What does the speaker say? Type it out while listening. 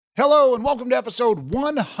Hello and welcome to episode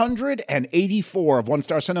 184 of One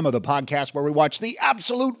Star Cinema, the podcast where we watch the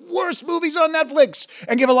absolute worst movies on Netflix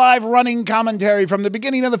and give a live running commentary from the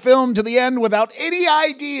beginning of the film to the end without any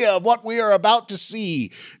idea of what we are about to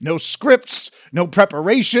see. No scripts, no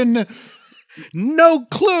preparation, no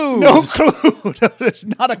clue. No clue.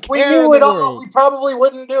 Not a care. We knew it all. We probably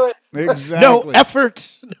wouldn't do it. Exactly. No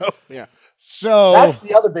effort. No. Yeah. So that's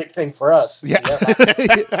the other big thing for us. Yeah.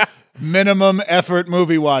 Minimum effort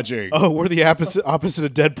movie watching. Oh, we're the opposite of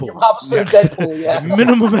Deadpool. Opposite of Deadpool, yeah.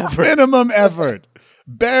 Minimum effort. Minimum effort.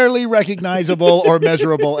 Barely recognizable or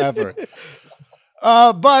measurable effort.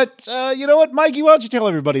 But you know what, Mikey, why don't you tell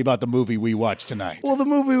everybody about the movie we watched tonight? Well, the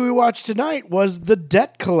movie we watched tonight was The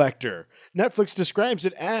Debt Collector. Netflix describes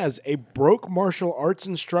it as a broke martial arts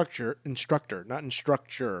instructor, not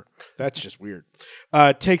instructor. That's just weird.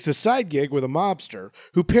 Takes a side gig with a mobster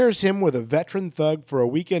who pairs him with a veteran thug for a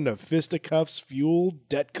weekend of fisticuffs-fueled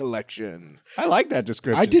debt collection. I like that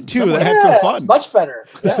description. I did too. Someone That had some fun. It's much better.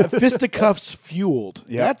 Yeah, fisticuffs-fueled.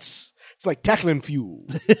 Yeah. It's like tackling fuel.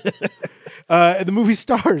 The movie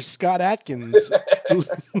stars Scott Adkins,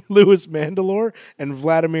 Louis Mandylor, and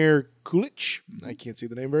Vladimir Kulich. I can't see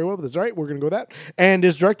the name very well, but that's all right. We're going to go with that. And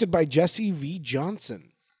is directed by Jesse V.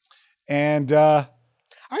 Johnson. And I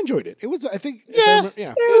enjoyed it. It was, I think, It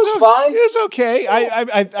was fine. It was okay.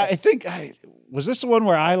 I think was this the one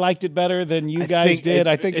where I liked it better than you guys did?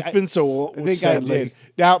 I think it's been so. I think sadly. I did.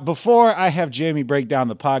 Now, before I have Jamie break down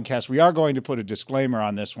the podcast, we are going to put a disclaimer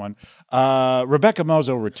on this one. Rebecca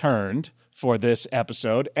Mozo returned for this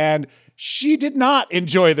episode, and she did not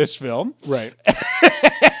enjoy this film. Right.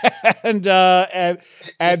 and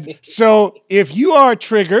so if you are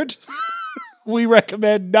triggered, we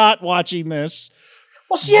recommend not watching this.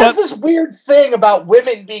 Well, she has this weird thing about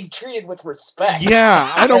women being treated with respect.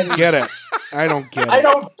 Yeah, I don't get it. I don't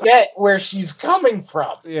get where she's coming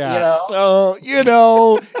from. Yeah. You know? So,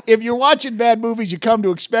 if you're watching bad movies, you come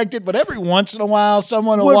to expect it, but every once in a while,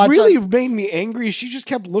 someone will What watch really made me angry is she just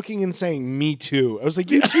kept looking and saying, "Me too." I was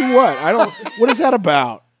like, "You too what? What is that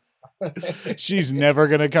about?" She's never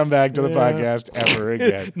going to come back to the podcast ever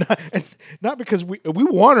again. Not because we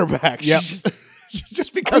want her back. Yep.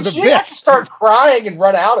 Just because of she this. has to start crying and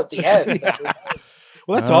run out at the end.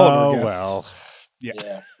 Well, that's all of her guests. Well. Yeah.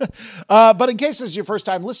 Yeah. But in case this is your first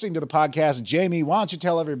time listening to the podcast, Jamie, why don't you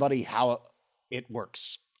tell everybody how it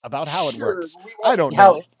works? About how it works. I don't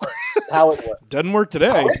know. How it works. Doesn't work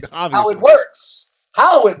today. How it works.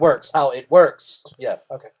 How it works. Yeah,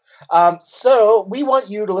 okay. So we want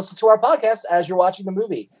you to listen to our podcast as you're watching the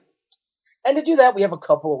movie. And to do that, we have a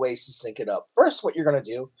couple of ways to sync it up. First, what you're going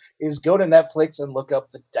to do is go to Netflix and look up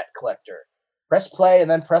The Debt Collector. Press play and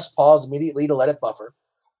then press pause immediately to let it buffer.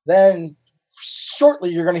 Then shortly,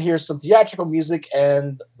 you're going to hear some theatrical music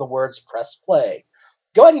and the words press play.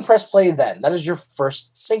 Go ahead and press play then. That is your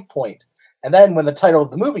first sync point. And then when the title of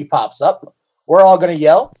the movie pops up, we're all going to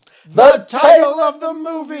yell, The title of the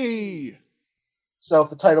movie! So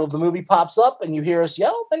if the title of the movie pops up and you hear us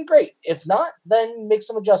yell, then great. If not, then make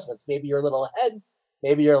some adjustments. Maybe you're a little ahead,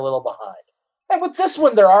 maybe you're a little behind. And with this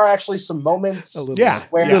one, there are actually some moments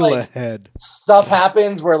where like, ahead. Stuff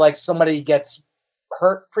happens where like somebody gets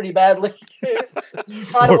hurt pretty badly. You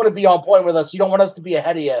kind of want to be on point with us. You don't want us to be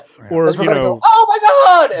ahead of you. Or, we're gonna go, oh my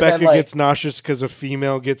God! And Becca then, like, gets nauseous because a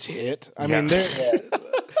female gets hit. I mean,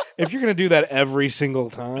 if you're going to do that every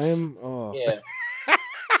single time, yeah.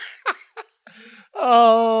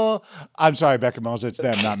 Oh, I'm sorry, Becca Mose. It's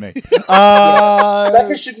them, not me.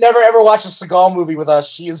 Becca should never ever watch a Seagal movie with us.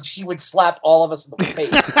 She would slap all of us in the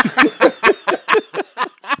face.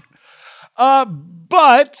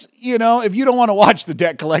 But if you don't want to watch The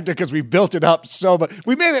Debt Collector because we built it up so much,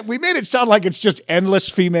 we made it sound like it's just endless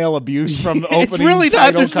female abuse from the opening. It's really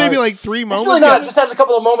not. There's maybe like 3 moments. It's really not. It just has a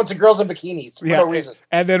couple of moments of girls in bikinis for no reason.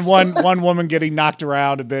 And then one woman getting knocked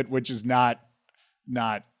around a bit, which is not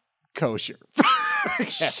kosher.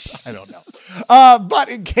 Yes, I don't know. But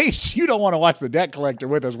in case you don't want to watch The Debt Collector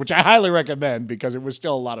with us, which I highly recommend because it was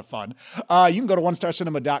still a lot of fun, you can go to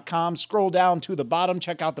onestarcinema.com, scroll down to the bottom,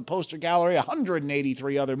 check out the poster gallery,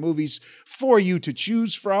 183 other movies for you to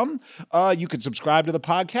choose from. You can subscribe to the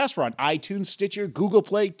podcast. We're on iTunes, Stitcher, Google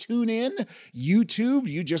Play, TuneIn, YouTube.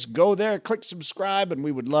 You just go there, click subscribe, and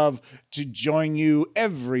we would love to join you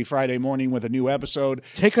every Friday morning with a new episode.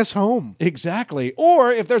 Take us home. Exactly.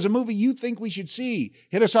 Or if there's a movie you think we should see,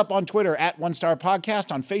 hit us up on Twitter at One Star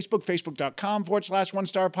Podcast, on Facebook, facebook.com/One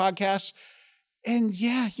Star Podcast. And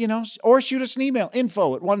or shoot us an email,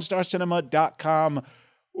 info@onestarcinema.com.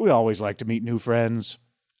 We always like to meet new friends.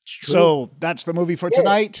 So that's the movie for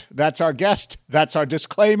tonight. That's our guest. That's our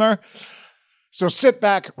disclaimer. So sit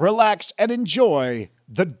back, relax, and enjoy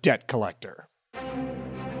The Debt Collector.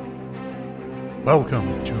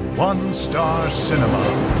 Welcome to One Star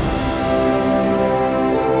Cinema.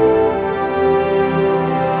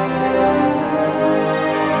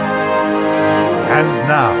 And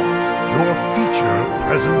now, your feature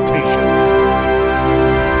presentation.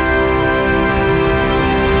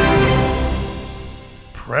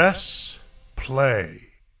 Press play.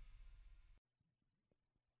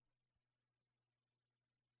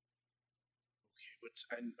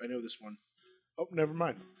 I know this one. Oh, never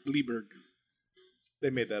mind. Lieberg. They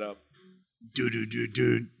made that up.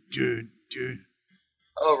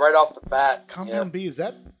 Oh, right off the bat. Compound B, is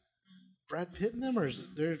that Brad Pitt in them, or is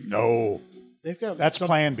there? No. They've got That's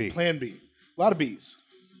Plan B. Plan B. A lot of B's.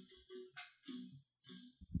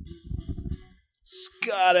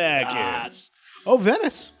 Scott Adkins. Oh,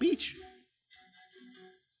 Venice Beach.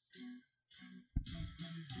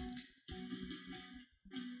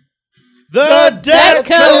 The Debt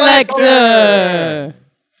Collector.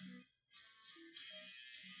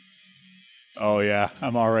 Oh, yeah.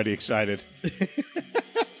 I'm already excited.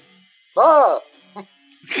 Ah,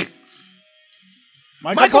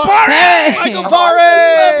 Michael Hey! Michael Love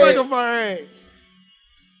Paré! Michael Paré.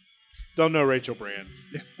 Don't know Rachel Brand.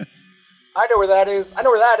 I know where that is.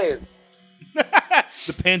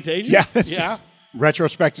 The Pantages? Yeah. Yeah.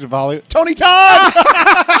 Retrospective volume. Tony Todd!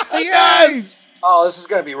 Yes! Oh, this is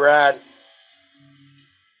going to be rad.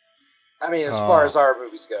 I mean, as far as our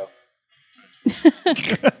movies go.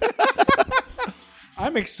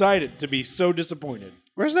 I'm excited to be so disappointed.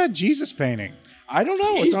 Where's that Jesus painting? I don't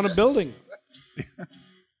know. It's on a Jesus. building.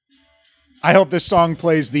 I hope this song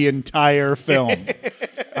plays the entire film.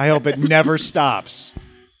 I hope it never stops.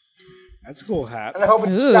 That's a cool hat. And I hope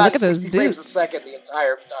it's Ooh, not look at those 60 frames a boots. second the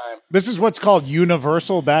entire time. This is what's called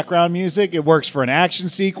universal background music. It works for an action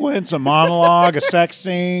sequence, a monologue, a sex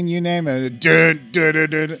scene, you name it. Dun, dun, dun,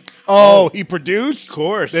 dun. Oh, he produced? Of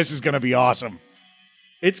course. This is going to be awesome.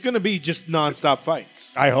 It's going to be just nonstop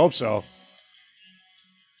fights. I hope so.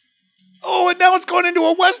 Oh, and now it's going into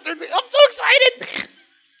a Western. I'm so excited.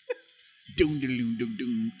 Doom, doom, doom,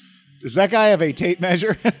 doom. Does that guy have a tape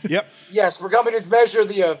measure? Yep. Yes, we're coming to measure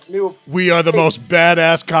the new We are the most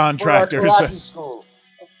badass for our contractors. karate school.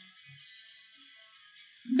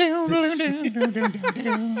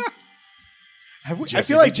 Have we, I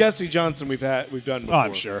Jesse, feel like did- Jesse Johnson we've done Oh, before.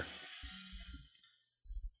 I'm sure.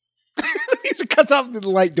 He cuts off the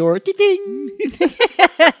light door. Ding.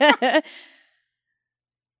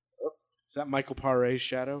 Is that Michael Paré's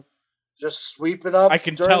shadow? Just sweep it up. I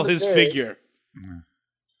can during tell the his day. figure.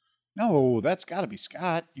 No, that's got to be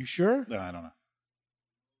Scott. You sure? No, I don't know.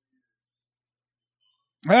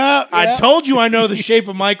 Ah, I yeah. told you I know the shape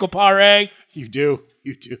of Michael Paré. You do.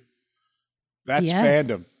 You do. That's Yes.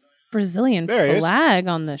 fandom. Brazilian There he is. flag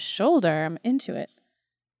on the shoulder. I'm into it.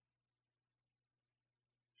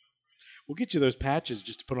 We'll get you those patches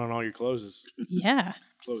just to put on all your clothes. Yeah.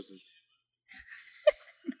 Closes.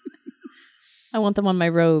 I want them on my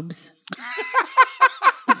robes.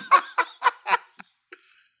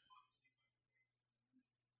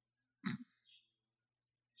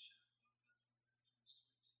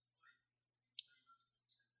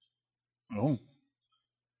 Oh.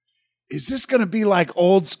 Is this going to be like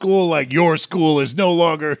old school, like your school is no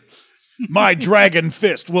longer my dragon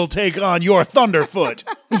fist will take on your thunderfoot?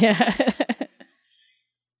 Yeah.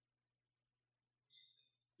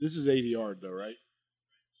 This is 80 yard though, right?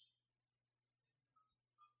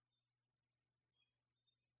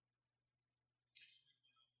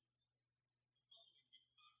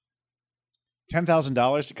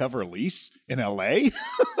 $10,000 to cover a lease in LA?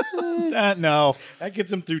 No. That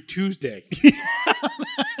gets him through Tuesday.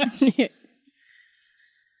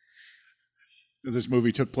 This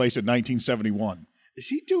movie took place in 1971. Is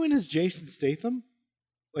he doing his Jason Statham?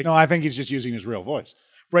 No, I think he's just using his real voice.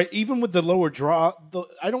 Right, even with the lower draw,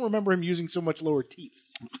 I don't remember him using so much lower teeth.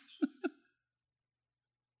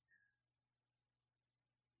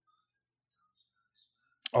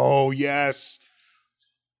 Oh, yes.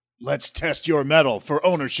 Let's test your metal for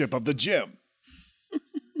ownership of the gym.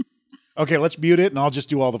 Okay, let's mute it and I'll just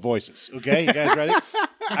do all the voices. Okay, you guys ready?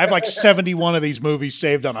 I have like 71 of these movies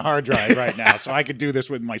saved on a hard drive right now, so I could do this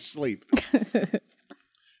with my sleep.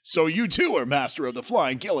 So you too are master of the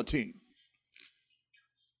flying guillotine.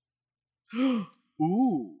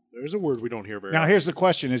 Ooh, there's a word we don't hear very Now, often. here's the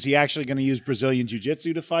question. Is he actually going to use Brazilian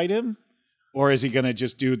Jiu-Jitsu to fight him? Or is he going to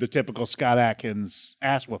just do the typical Scott Adkins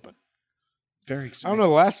ass whooping? Very I exciting. don't know.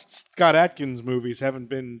 The last Scott Adkins movies haven't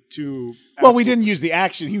been too. Well, we didn't use the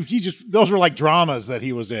action. He just those were like dramas that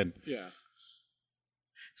he was in. Yeah.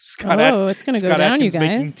 Oh, it's gonna go down, you Atkins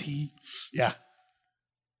making guys. tea. Yeah.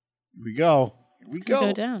 Here we go. Here we Go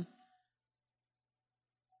go. down.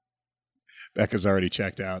 Becca's already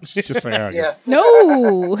checked out. She's just like, okay. Yeah.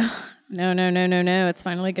 No. No. It's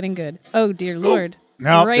finally getting good. Oh, dear Lord.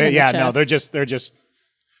 No, Right in the no, chest. they're just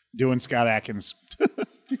doing Scott Adkins.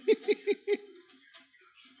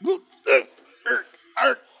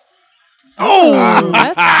 Oh,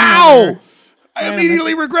 that's ow! never- I Right on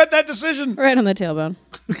immediately regret that decision. Right on the tailbone.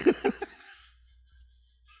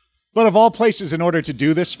 But of all places, in order to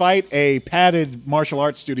do this fight, a padded martial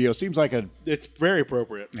arts studio seems like a It's very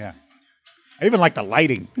appropriate. yeah. I even like the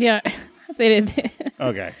lighting. Yeah. They did.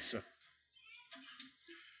 Okay, so.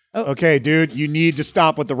 Oh. Okay, dude, you need to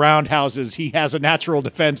stop with the roundhouses. He has a natural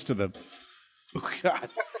defense to them. Oh God,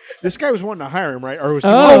 this guy was wanting to hire him, right? Or was he?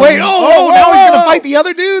 Oh. Oh, wait. Now he's going to fight the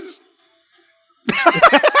other dudes?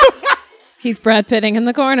 He's Brad Pitting in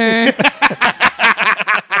the corner.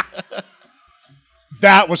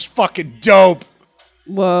 That was fucking dope.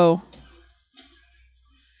 Whoa.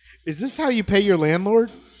 Is this how you pay your landlord?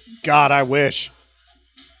 God, I wish.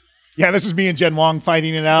 Yeah, this is me and Jen Wong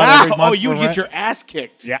fighting it out every month. Oh, you would for get rent. your ass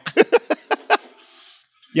kicked. Yeah.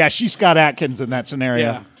 Yeah, she's Scott Adkins in that scenario.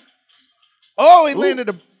 Yeah. Oh, he landed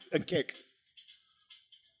a kick.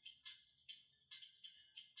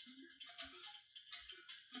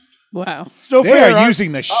 Wow. It's no They fair. are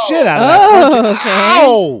using the shit out of that. Oh, okay.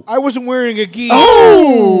 Ow! I wasn't wearing a gi.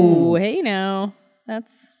 Oh, hey now.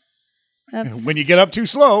 That's When you get up too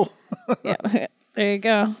slow. yeah. There you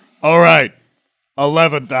go. All right.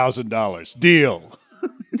 $11,000. Deal.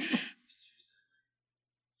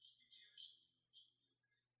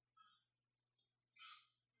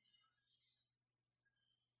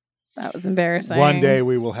 That was embarrassing. One day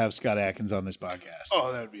we will have Scott Adkins on this podcast.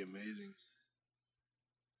 Oh, that would be amazing.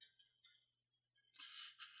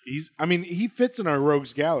 He fits in our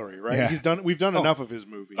rogues gallery, right? Yeah. We've done enough of his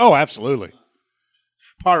movies. Oh, absolutely.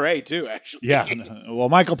 Paré too, actually. Yeah. Well,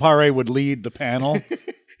 Michael Paré would lead the panel.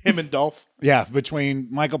 Him and Dolph. Yeah, between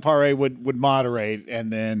Michael Paré would moderate,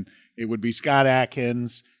 and then it would be Scott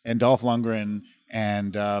Adkins and Dolph Lundgren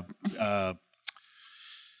and what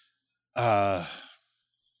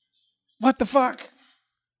the fuck?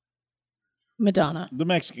 Madonna. The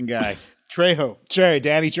Mexican guy. Trejo.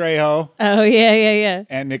 Danny Trejo Oh yeah.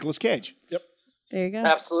 and Nicolas Cage. There you go.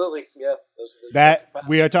 Absolutely. Yeah. That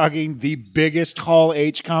we are talking the biggest Hall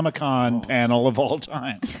H Comic Con panel of all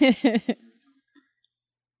time.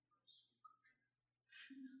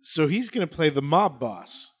 So he's going to play the mob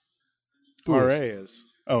boss. Who Paré is.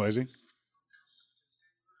 Oh, is he?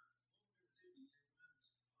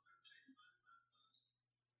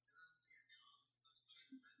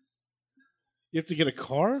 You have to get a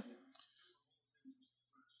car?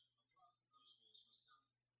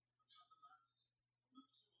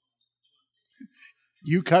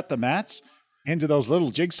 You cut the mats into those little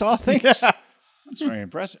jigsaw things? That's very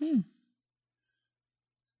impressive.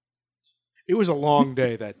 It was a long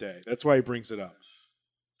day that day. That's why he brings it up.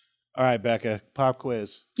 All right, Becca, pop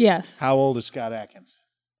quiz. Yes. How old is Scott Adkins?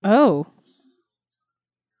 Oh.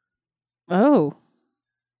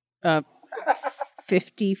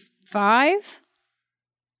 55?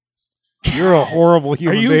 You're a horrible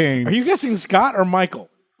human being. Are you guessing Scott or Michael?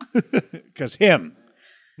 Because him.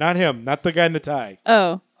 Not him. Not the guy in the tie.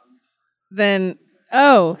 Oh. Then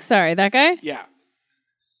sorry, that guy? Yeah.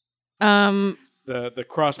 The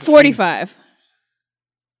cross. between- 45.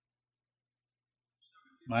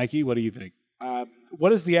 Mikey, what do you think?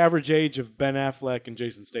 What is the average age of Ben Affleck and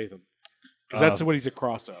Jason Statham? Because that's what he's a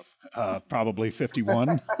cross of. Probably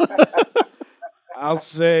 51. I'll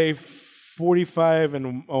say 45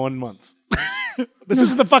 and 1 month. This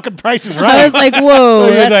isn't the fucking Price is I Right. was like, whoa,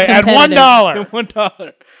 that's At competitive.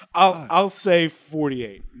 $1. $1. I'll say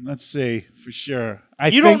 48. Let's see for sure.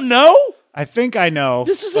 You don't know? I think I know.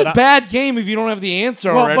 This is but a bad game if you don't have the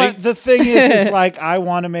answer Well, already. but the thing is like I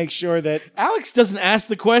want to make sure that Alex doesn't ask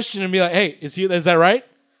the question and be like, "Hey, is that right?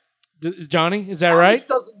 Johnny, is that Alex right?"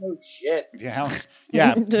 doesn't know shit.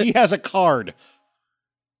 yeah, he has a card.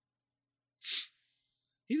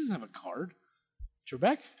 He doesn't have a card.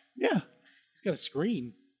 Trebek? Yeah, He's got a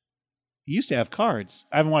screen. he used to have cards.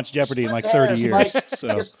 I haven't watched Jeopardy in like Split 30 hairs, years. Mike. So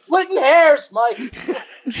You're splitting hairs,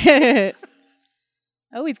 Mike.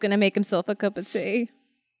 Oh, he's going to make himself a cup of tea.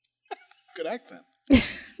 Good accent.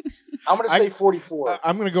 I'm going to say 44.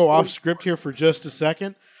 I'm going to go off script here for just a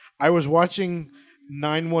second. I was watching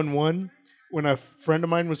 911 when a friend of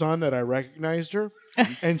mine was on that I recognized her,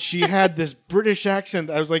 and she had this British accent.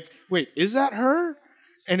 I was like, wait, is that her?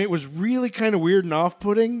 And it was really kind of weird and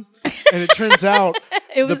off-putting. And it turns out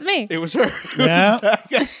It was me. it was her. yeah,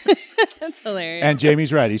 That's hilarious. and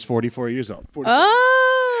Jamie's right. He's 44 years old.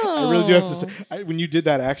 Oh. I really do have to say, when you did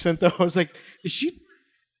that accent, though, I was like, is she...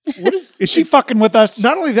 What is she fucking with us?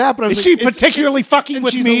 Not only that, but I was is like, she particularly fucking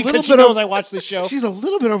with she's me a little because she bit knows of- I watch this show? She's a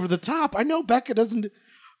little bit over the top. I know Becca doesn't...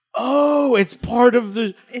 Oh, it's part of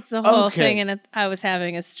the... It's the whole Okay. thing, and I was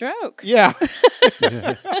having a stroke. Yeah.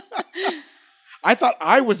 I thought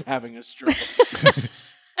I was having a stroke.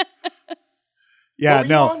 Yeah, What were you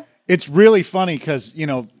no. on? It's really funny because,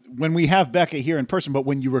 when we have Becca here in person, but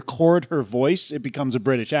when you record her voice, it becomes a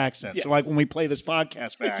British accent. Yes. So like when we play this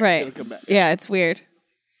podcast back. Right. It'll come back. Yeah, it's weird.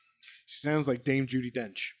 She sounds like Dame Judi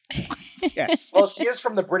Dench. Yes. Well, she is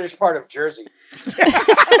from the British part of Jersey.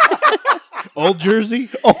 Old Jersey?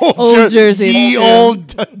 Old Jersey. Ye True.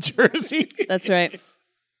 old Jersey. That's right.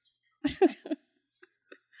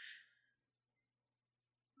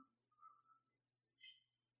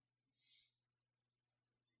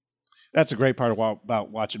 That's a great part about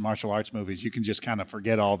watching martial arts movies. You can just kind of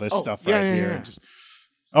forget all this stuff right yeah, here. yeah. And just,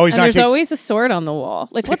 oh, he's And not there's kick- always a sword on the wall.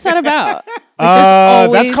 Like, what's that about? that's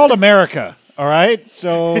always called this- America. All right.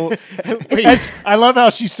 So I love how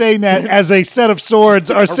she's saying that as a set of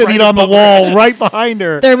swords are sitting right on the above wall right behind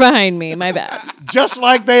her, They're behind me. My bad. just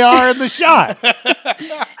like they are in the shot.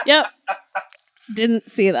 Yep.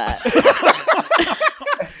 Didn't see that.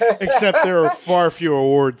 Except there are far fewer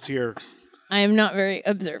awards here. I am not very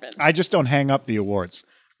observant. I just don't hang up the awards.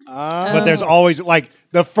 Uh, But there's always like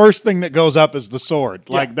the first thing that goes up is the sword,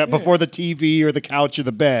 like that before the TV or the couch or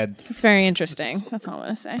the bed. It's very interesting. That's all I'm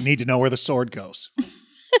going to say. You need to know where the sword goes.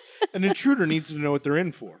 an intruder needs to know what they're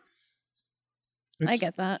in for. I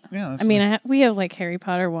get that. Yeah, that's I mean, we have like Harry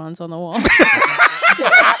Potter wands on the wall.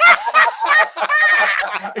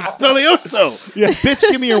 Expelioso! Yeah. Bitch,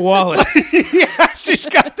 give me your wallet. yeah, she's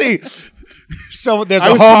got the. So there's I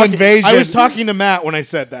a was home talking- invasion. I was talking to Matt when I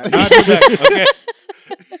said that. Not to Becca, okay?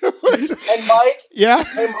 And Mike, Yeah?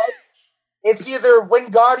 hey Mike, it's either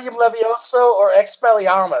Wingardium Levioso or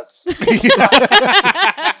Expelliarmus.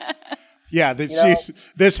 Yeah,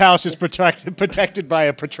 this house is protected by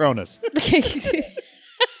a Patronus.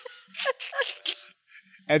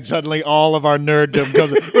 And suddenly all of our nerddom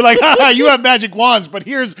goes. We're like, haha, you have magic wands, but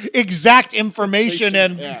here's exact information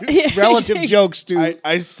and relative jokes to.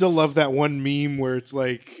 I still love that one meme where it's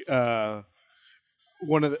like where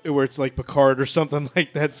it's like Picard or something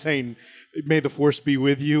like that saying, "May the Force be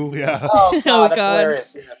with you." Yeah. Oh God, Oh, that's God.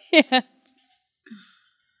 hilarious. Yeah. Yeah.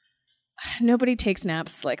 Nobody takes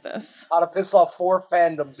naps like this. How to piss off 4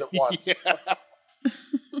 fandoms at once.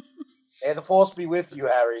 May the Force be with you,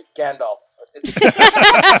 Harry. Gandalf.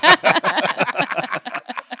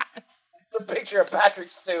 It's a picture of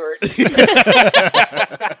Patrick Stewart.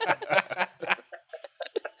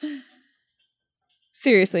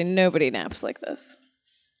 Seriously, nobody naps like this.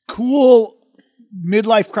 Cool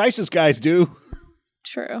midlife crisis guys do.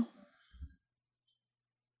 True.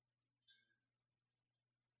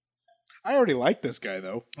 I already like this guy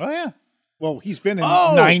though. Oh yeah. Well, he's been in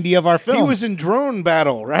Oh, 90 of our films. He was in Drone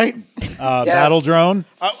Battle, right? Battle Drone.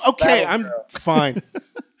 Okay, Battle I'm Drone. fine.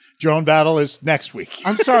 Drone Battle is next week.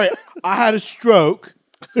 I'm sorry. I had a stroke.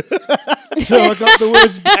 So I got the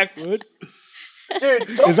words backward.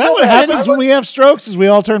 Dude, don't Is that feel what bad. happens when we have strokes? Is we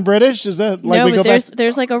all turn British? Is that like no, we but go there's back?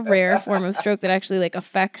 there's like a rare form of stroke that actually like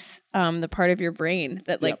affects the part of your brain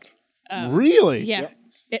that like Really? yeah.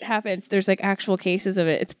 It happens. There's like actual cases of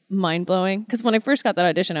it. It's mind blowing. Because when I first got that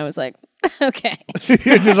audition, I was like, okay,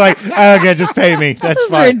 You're just like, okay, just pay me. That's this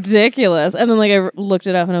is fine. ridiculous. And then like I looked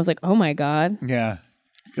it up and I was like, oh my God. Yeah.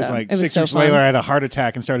 So, Because like it was 6 so weeks fun. later, I had a heart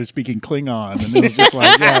attack and started speaking Klingon. And it was just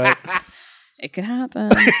like, yeah, It could happen.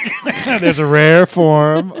 there's a rare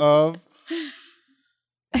form of.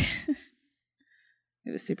 It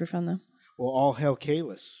was super fun though. Well, all hail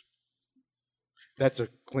Kalis. That's a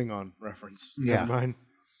Klingon reference. Yeah. Never mind.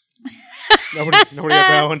 Nobody got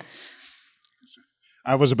that one.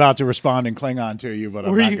 I was about to respond in Klingon to you, but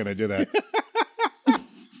I'm Were not you? going to do that.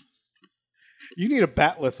 You need a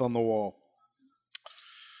batleth on the wall.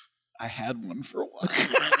 I had one for a while.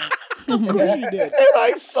 Of course you did. And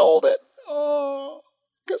I sold it. Oh,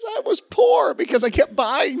 because I was poor because I kept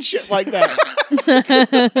buying shit like that.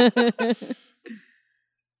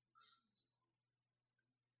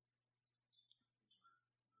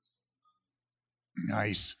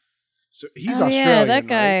 Nice. So he's oh, Australian. yeah, that right?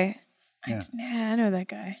 guy. Yeah. I know that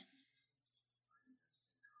guy.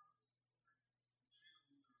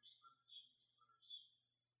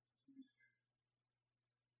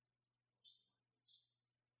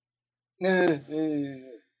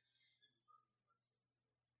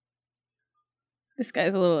 This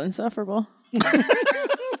guy's a little insufferable.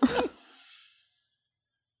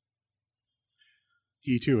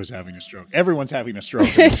 He too is having a stroke. Everyone's having a stroke.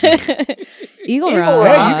 in this movie. Eagle Eagle Rock.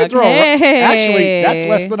 Rock. Hey, you can throw. Hey. Actually, that's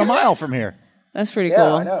less than a mile from here. That's pretty Yeah,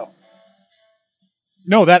 cool. I know.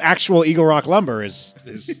 No, that actual Eagle Rock lumber is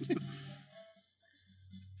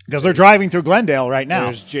because they're driving through Glendale right now.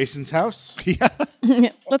 There's Jason's house. Yeah.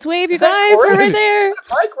 Let's wave, you Is that guys. We're Corey? right there.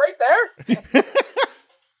 Mike, right there.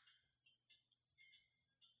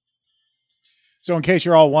 So, in case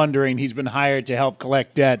you're all wondering, he's been hired to help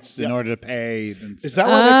collect debts in order to pay. Is that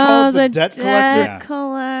why they call it the debt collector? Yeah.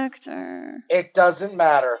 Collector. It doesn't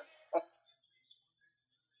matter.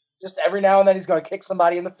 Just every now and then he's going to kick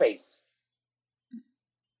somebody in the face.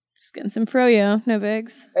 Just getting some froyo. No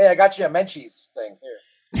bigs. Hey, I got you a Menchie's thing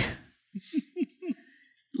here.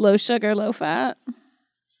 Low sugar, low fat.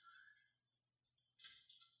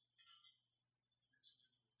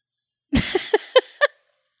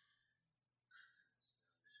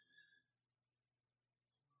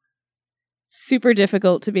 Super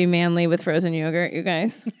difficult to be manly with frozen yogurt, you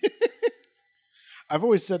guys. I've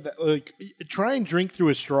always said that. Like, try and drink through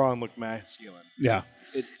a straw and look masculine. Yeah.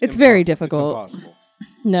 It's very impossible. difficult. It's impossible.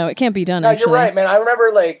 No, it can't be done. No, actually, you're right, man. I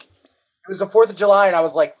remember like it was the 4th of July and I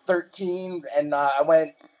was like 13 and I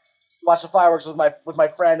went watch the fireworks with my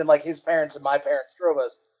friend and like his parents and my parents drove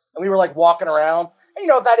us. And we were like walking around. And you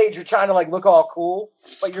know, at that age you're trying to like look all cool,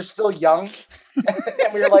 but you're still young.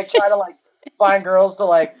 And we were like trying to like find girls to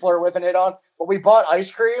like flirt with and hit on. But we bought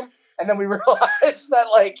ice cream and then we realized that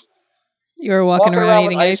like You were walking around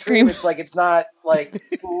eating with ice cream. it's like it's not like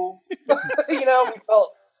cool. You know,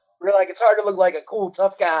 we were like, it's hard to look like a cool,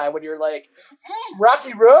 tough guy when you're like,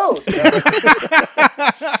 Rocky Road.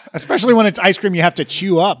 Especially when it's ice cream you have to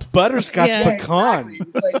chew up. Butterscotch Yeah. pecan. Exactly. It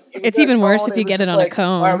was like- it was It's in a even worse cone. if you get was it just on a like, cone.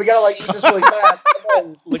 All right, we gotta like eat this really fast. And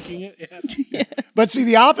then, Licking it. Yeah. But see,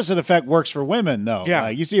 the opposite effect works for women, though. Yeah.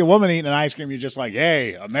 Like, you see a woman eating an ice cream, you're just like,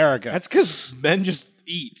 hey, America. That's because men just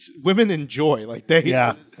eat. Women enjoy. Like they.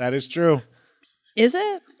 Yeah, that is true. Is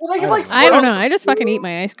it? well, they can like. I don't flirt know. the I just fucking spoon. eat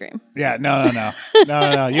my ice cream. Yeah, no.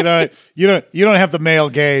 You don't have the male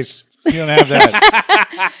gaze. You don't have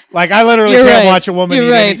that. Like, I literally You're can't right. watch a woman You're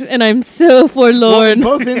eat right, any- and I'm so Well, in forlorn.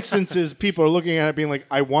 both instances, people are looking at it being like,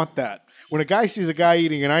 "I want that." When a guy sees a guy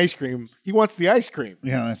eating an ice cream, he wants the ice cream.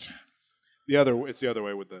 Yeah, that's It's the other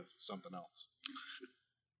way with the something else.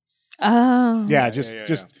 Oh,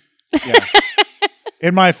 yeah.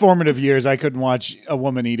 In my formative years, I couldn't watch a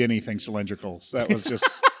woman eat anything cylindrical. So that was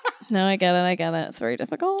just no, I get it. It's very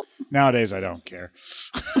difficult. nowadays I don't care.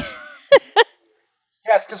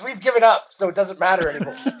 Yes, because we've given up, so it doesn't matter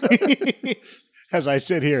anymore. As I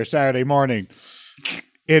sit here Saturday morning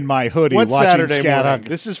in my hoodie What's watching Saturday Scat morning? Hunt.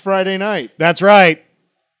 This is Friday night. That's right.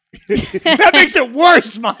 That makes it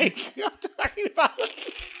worse, Mike. I'm talking about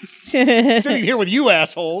sitting here with you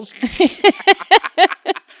assholes.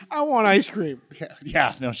 I want ice cream.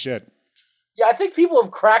 Yeah, no shit. Yeah, I think people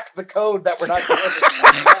have cracked the code that we're not doing this.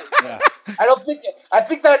 Yeah. I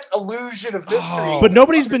think that illusion of mystery. But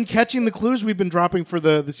nobody's been catching the clues we've been dropping for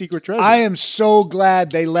the secret treasure. I am so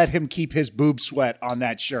glad they let him keep his boob sweat on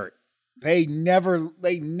that shirt. They never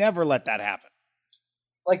let that happen.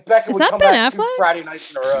 Like Becca Has would that come been back 2 Affleck? Friday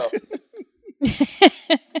nights in a row.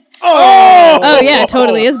 Oh yeah, it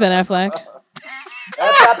totally is Ben Affleck.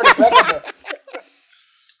 That's happened to Becca.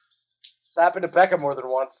 It's happened to Becca more than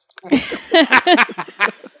once.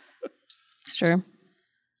 It's true.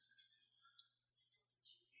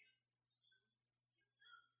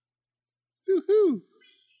 Woohoo.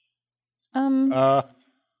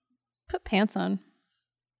 Put pants on.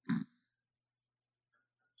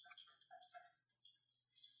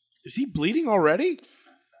 Is he bleeding already?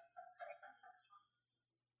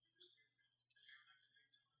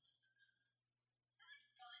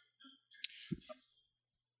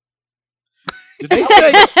 Did they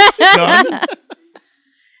say gun?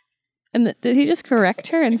 And did he just correct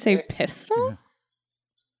her and say pistol?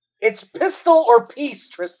 It's pistol or peace,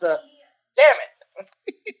 Trista. Damn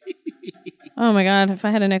it. Oh my god! If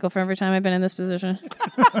I had a nickel for every time I've been in this position.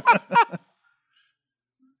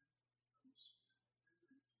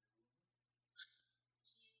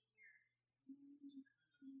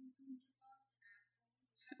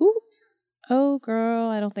 Ooh. Oh, girl,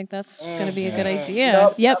 I don't think that's going to be a good idea.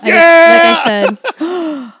 Nope. Yep. Yeah! Like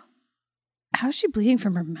I said. How's she bleeding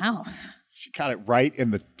from her mouth? She caught it right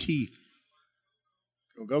in the teeth.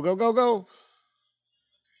 Go, go, go, go, go.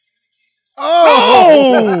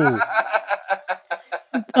 Oh!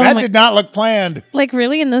 Oh That my, did not look planned. like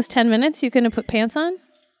really? In those 10 minutes, you couldn't put pants on?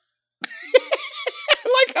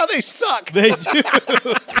 I like how they suck. They do.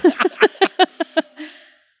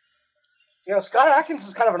 You know, Scott Atkins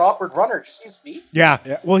is kind of an awkward runner. Did you see his feet? Yeah.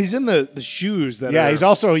 Yeah, well, he's in the shoes that Yeah, are he's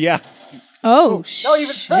also, Oh, shit. No,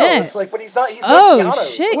 even so, it's like when he's no Oh,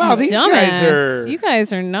 Keanu. shit. Wow, you these dumbass. guys are- You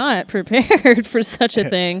guys are not prepared for such a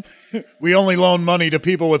thing. We only loan money to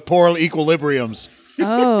people with poor equilibriums.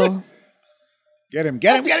 Oh. Get him,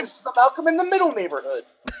 get him, get him. This is the Malcolm in the Middle neighborhood.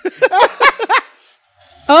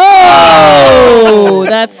 Oh,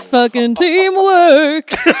 that's fucking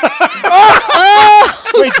teamwork.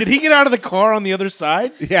 Wait, did he get out of the car on the other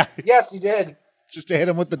side? Yeah, Yes, you did. just to hit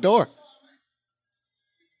him with the door.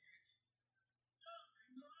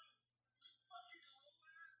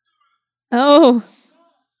 Oh.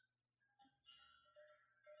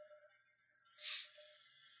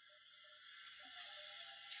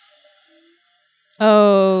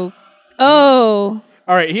 Oh. Oh.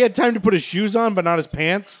 All right, he had time to put his shoes on, but not his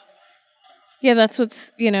pants. Yeah, that's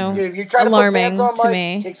what's, If you try alarming to put pants on, to Mike,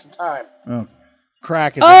 me. take some time. Oh,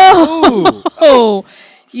 crack is. Oh. Oh.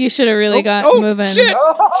 You should have really got moving. Shit!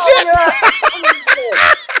 Oh,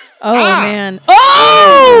 yeah. Oh, man.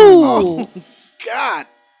 Oh! God.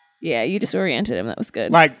 Yeah, you disoriented him. That was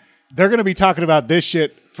good. Like, they're going to be talking about this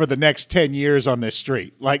shit for the next 10 years on this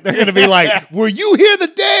street. Like, they're going to be like, were you here the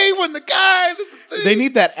day when the guy... They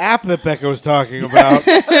need that app that Becca was talking about.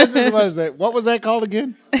 What is that? What was that called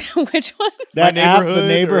again? Which one? That My app, the Neighborhood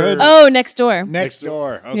neighborhood? Oh, Next Door. Next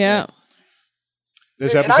door. Okay. Yeah.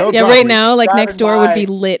 This And I episode. could Yeah, Probably right now, like driving Next Door would by. be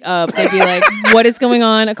lit up. They'd be like, what is going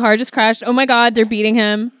on? A car just crashed. Oh my God, they're beating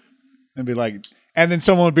him. And be like, and then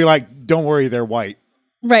someone would be like, don't worry, they're white.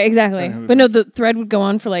 Right, exactly. But no, the thread would go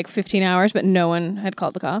on for like 15 hours, but no one had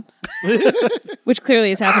called the cops. Which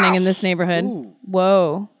clearly is happening in this neighborhood. Ooh.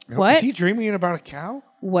 Whoa. What? Is he dreaming about a cow?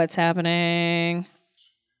 What's happening?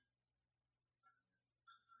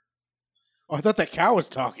 Oh, I thought that cow was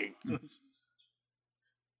talking.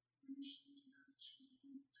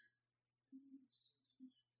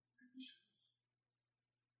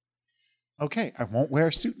 Okay, I won't wear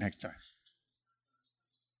a suit next time.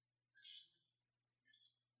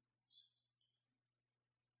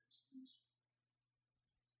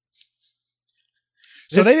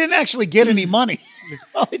 So they didn't actually get any money.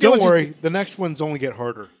 All they did Don't was just- worry, the next ones only get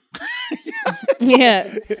harder.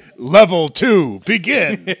 Yeah. Level 2,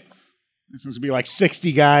 begin. This is going to be like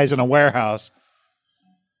 60 guys in a warehouse.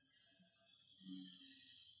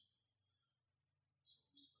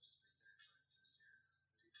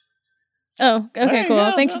 Oh, okay, Hey, cool.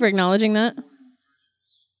 yeah, Thank no. you for acknowledging that.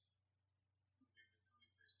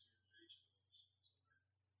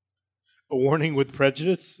 A warning with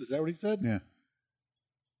prejudice? Is that what he said? Yeah.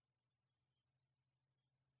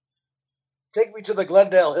 Take me to the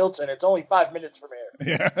Glendale Hilton. It's only 5 minutes from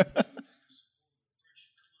here. Yeah.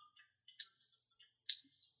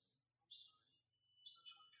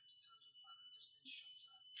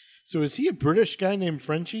 So is he a British guy named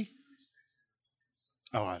Frenchie?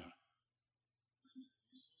 Oh, I don't know.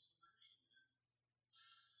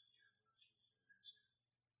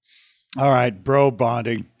 All right, bro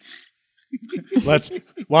bonding.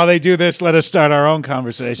 While they do this, let us start our own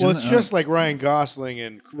conversation. Well, it's just like Ryan Gosling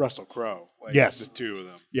and Russell Crowe. Like Yes. the two of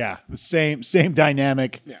them. yeah, the same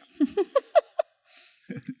dynamic. Yeah.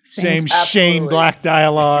 Same Absolutely. Shane Black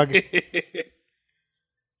dialogue.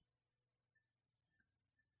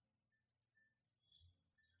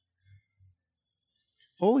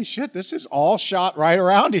 Holy shit, this is all shot right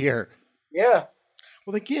around here. Yeah.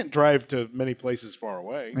 Well, they can't drive to many places far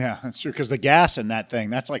away. Yeah, that's true. Because the gas in that thing,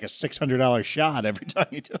 that's like a $600 shot every time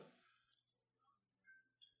you do it.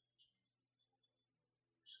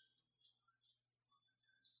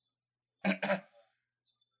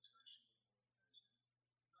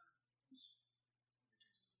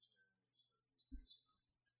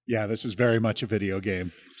 Yeah, this is very much a video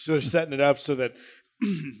game. So they're setting it up so that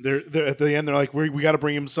they're at the end. They're like, we got to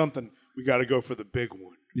bring him something. We got to go for the big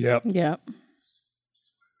one. Yep. Yep.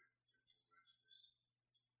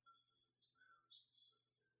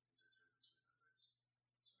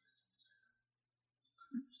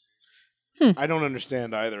 I don't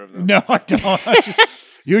understand either of them. No, I don't.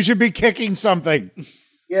 You should be kicking something.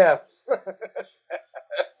 Yeah.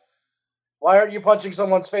 Why aren't you punching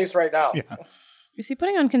someone's face right now? Yeah. Is he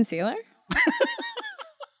putting on concealer?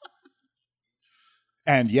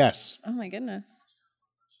 And yes, Oh my goodness.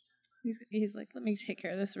 He's like, let me take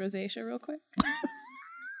care of this rosacea real quick.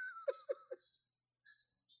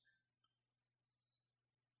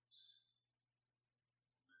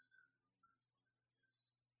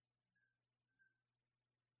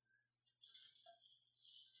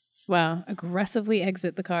 Wow. Aggressively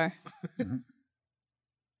exit the car.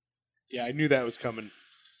 Yeah, I knew that was coming.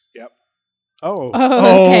 Yep. Oh.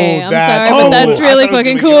 Oh, okay. I'm that's sorry, but cool. that's I really thought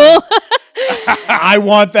it was fucking gonna be cool. I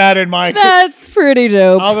want that in my. That's pretty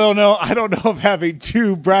dope. I don't know if having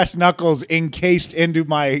 2 brass knuckles encased into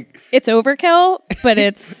my It's overkill, but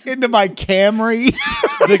it's Camry.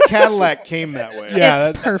 The Cadillac came that way. Yeah,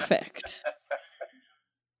 it's perfect.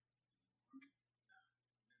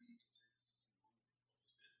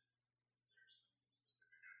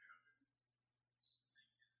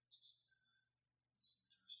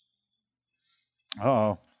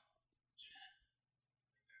 Uh-oh.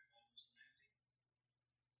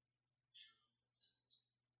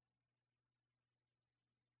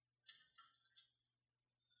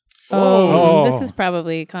 Oh, Oh. this is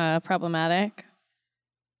probably kind of problematic.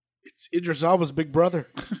 It's Idris Elba's big brother.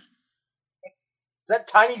 Is that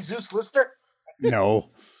Tiny Zeus Lister? No.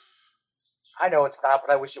 I know it's not,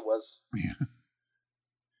 but I wish it was.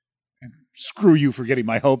 Screw you for getting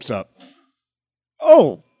my hopes up.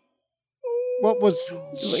 Oh. What was...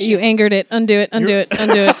 You angered it. Undo it. Undo it.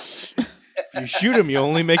 Undo it. If you shoot him, you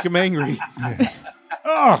only make him angry.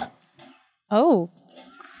 Oh. Oh,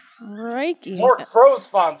 crikey! More crows,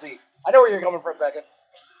 Fonzie. I know where you're coming from, Becca.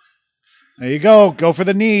 There you go. Go for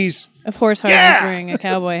the knees. Of course, Harvey's Yeah! wearing a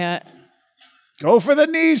cowboy hat. Go for the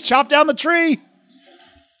knees. Chop down the tree.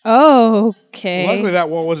 Okay. Luckily, that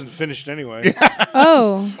wall wasn't finished anyway.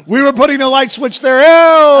 Oh, We were putting a light switch there.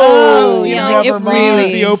 Oh, you know, never it mind.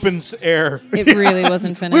 really- The open air. it really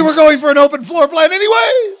wasn't finished. We were going for an open floor plan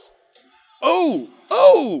anyways. Oh!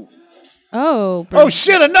 Oh, Oh,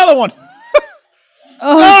 shit. Another one.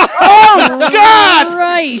 oh, God.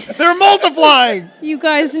 Christ! They're multiplying. You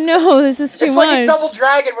guys know this is too It's much. like a double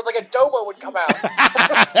dragon with like a Dobo would come out.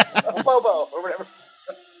 A Bobo or whatever.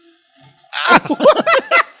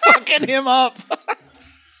 Fucking him up.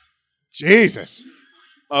 Jesus.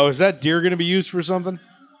 Oh, is that deer going to be used for something?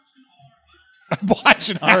 I'm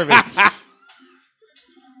watching Harvey.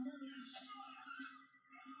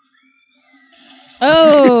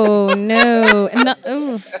 Oh no!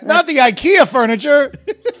 Not the IKEA furniture.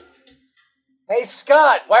 Hey,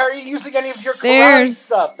 Scott, why are you using any of your karate There's-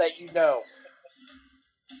 stuff that you know?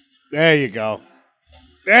 There you go.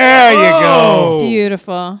 There you go.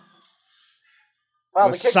 Beautiful. Wow,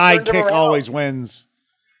 The kid turned him sidekick around. always wins.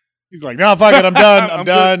 He's like, no, fuck it. I'm done. I'm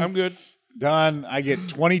done. Good. I'm good. Done. I get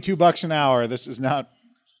 $22 an hour. This is not.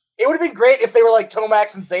 It would have been great if they were like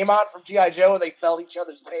Tomax and Zaymont from G.I. Joe and they felt each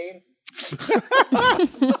other's pain.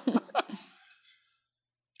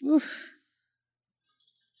 Oof.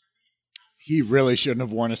 He really shouldn't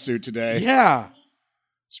have worn a suit today, Yeah.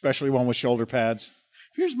 especially one with shoulder pads.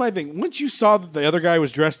 Here's my thing. Once you saw that the other guy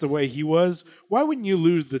was dressed the way he was, why wouldn't you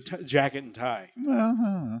lose the jacket and tie? Well, I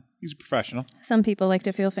don't know. He's a professional. Some people like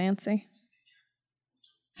to feel fancy.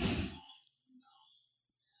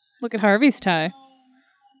 Look at Harvey's tie.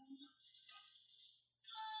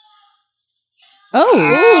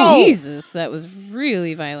 Oh, Jesus. That was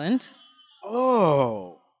really violent.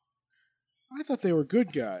 Oh. I thought they were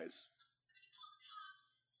good guys.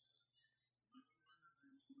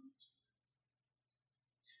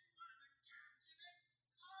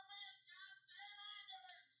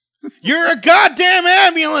 You're a goddamn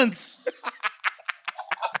ambulance!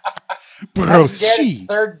 Bro, That's Janet's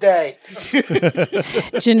third day.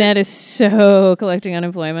 Jeanette is so collecting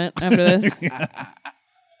unemployment after this.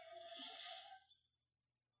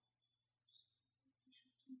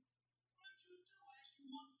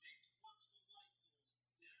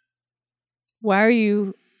 Why are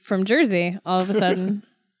you from Jersey all of a sudden?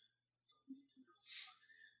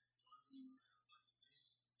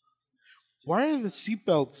 Why are the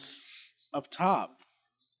seatbelts up top?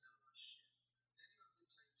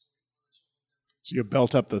 So you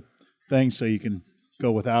belt up the thing so you can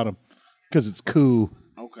go without them because it's cool.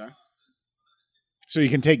 Okay. So you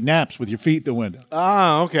can take naps with your feet in the window.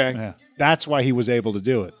 Ah, okay. Yeah. That's why he was able to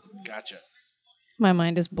do it. Gotcha. My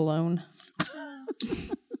mind is blown.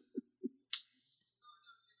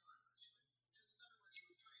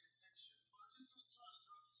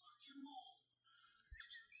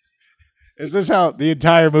 Is this how the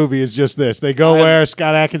entire movie is just this? They go where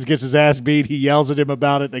Scott Adkins gets his ass beat. He yells at him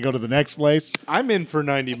about it. They go to the next place. I'm in for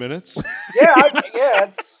 90 minutes. Yeah,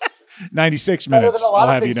 it's 96 better minutes. than a lot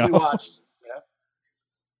I'll of have you things we know. watched.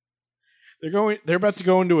 You know? They're about to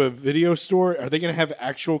go into a video store. Are they going to have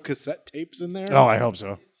actual cassette tapes in there? Oh, I hope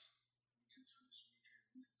so.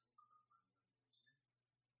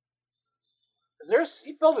 Is there a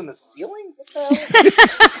seatbelt in the ceiling? What the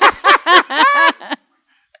hell?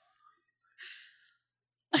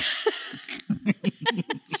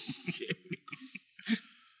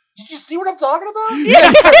 Did you see what I'm talking about?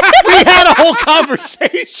 We had a whole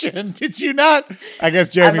conversation. Did you not? I guess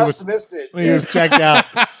I Jamie must was have missed it. he was checked out.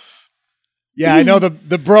 Yeah, I know the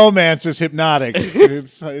bromance is hypnotic.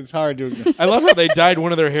 It's hard to. I love how they dyed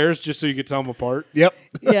one of their hairs just so you could tell them apart. Yep.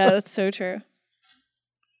 Yeah, that's so true.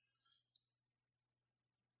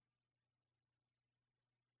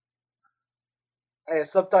 Hey,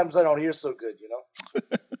 sometimes I don't hear so good, you know?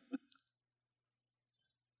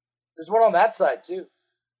 There's one on that side, too.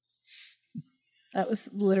 That was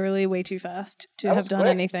literally way too fast to That have was done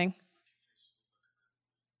quick. anything.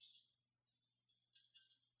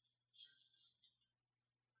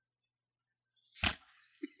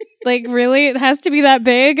 Like, really? It has to be that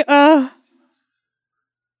big? Ugh.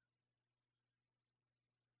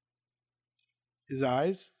 His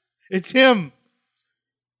eyes? It's him.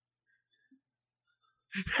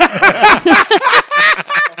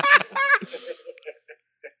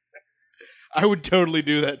 I would totally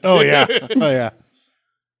do that too. Oh yeah. Oh yeah.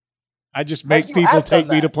 I just make you people have done take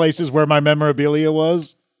me to that. places where my memorabilia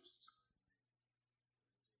was.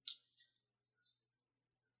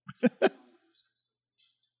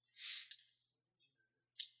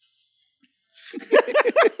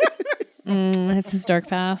 It's his dark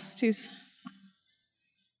past. He's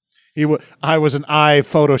I was an eye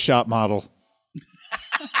Photoshop model.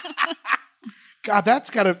 God, that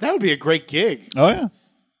would be a great gig. Oh yeah.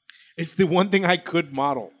 It's the one thing I could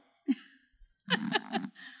model.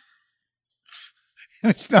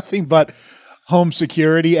 It's nothing but home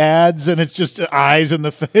security ads, and it's just eyes in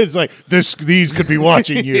the face. It's like these could be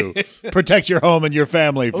watching you. Protect your home and your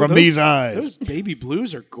family from those- these eyes. Those baby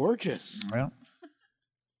blues are gorgeous.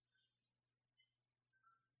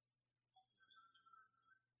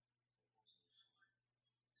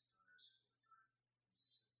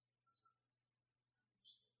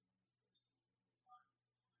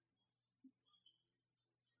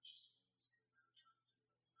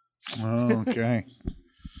 Well, okay.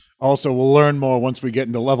 Also, we'll learn more once we get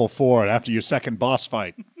into level 4 after your second boss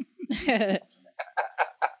fight. I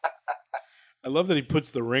love that he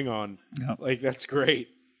puts the ring on. Yeah. Like, that's great.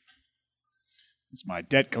 It's my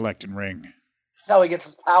debt collecting ring. That's how he gets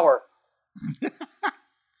his power.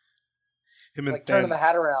 Him and Like turning Ben. the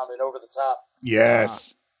hat around and over the top.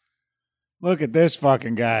 Yes. Look at this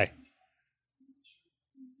fucking guy.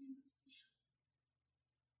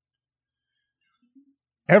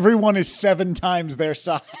 Everyone is 7 times their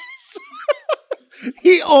size.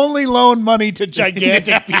 He only loaned money to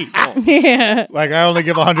gigantic people. yeah. Like, I only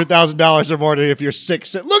give $100,000 or more to if you're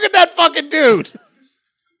 6'6". Look at that fucking dude.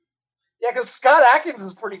 Yeah, because Scott Atkins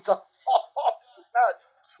is pretty tall. He's not,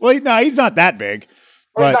 Well, he's not that big.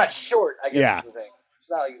 or he's But not short, I guess yeah. is the thing. It's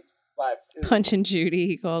not like he's 5'2". Punch and Judy,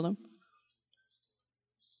 he called him.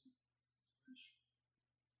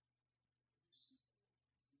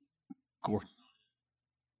 Gordon.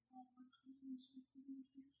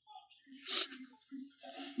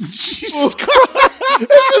 Jesus Christ.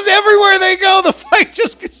 This is everywhere they go. The fight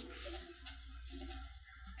just gets...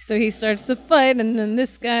 So he starts the fight, and then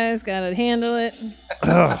this guy's got to handle it.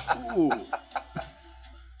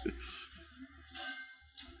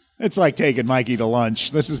 It's like taking Mikey to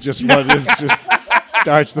lunch. This is just what this just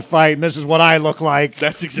starts the fight, and this is what I look like.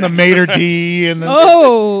 That's the exactly maitre d' and the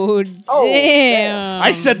Oh, Oh, damn.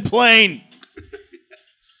 I said plane.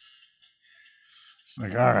 It's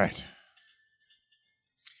like, all right.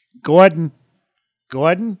 Gordon.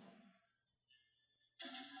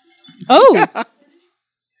 Oh,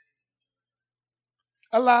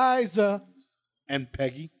 Eliza. And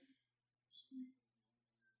Peggy.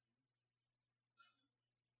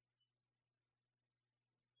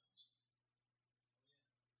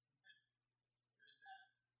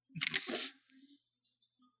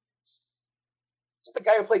 Is it the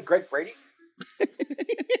guy who played Greg Brady?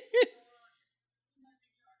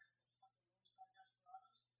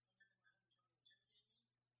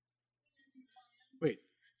 Wait,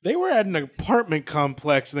 they were at an apartment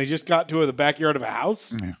complex and they just got to the backyard of a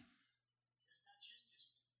house? Yeah.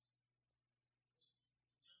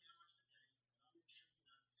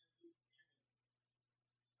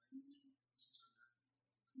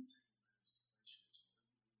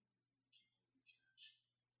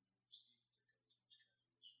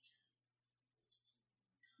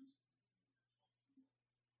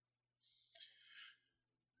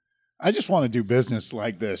 I just want to do business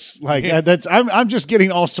like this. Like I'm just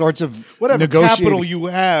getting all sorts of Whatever negotiating. capital you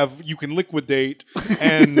have, you can liquidate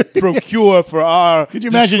and procure for our. Could you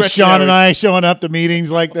imagine Sean and I showing up to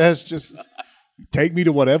meetings like this? Just take me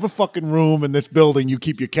to whatever fucking room in this building you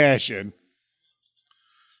keep your cash in.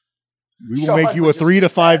 We will Sean make you a would just 3 to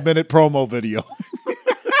get 5 fast. minute promo video.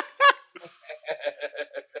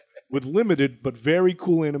 with limited but very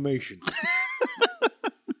cool animation.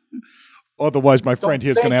 Otherwise, my friend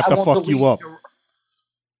here's going to have to fuck you up.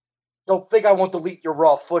 Don't think I won't delete your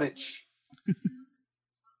raw footage.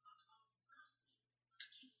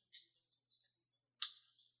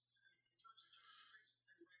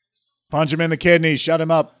 Punch him in the kidney. Shut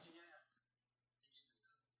him up.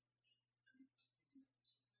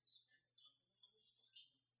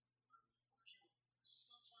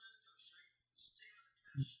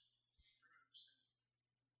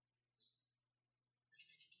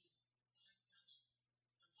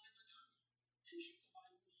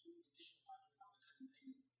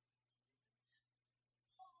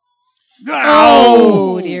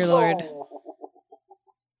 Oh, dear Lord.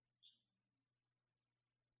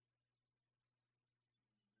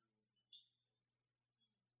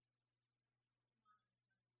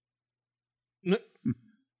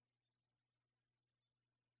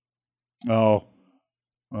 Oh.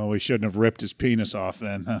 Well, we shouldn't have ripped his penis off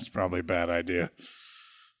then. That's probably a bad idea.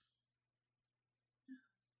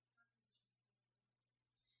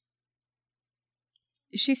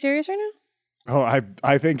 Is she serious right now? Oh,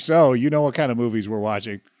 I think so. You know what kind of movies we're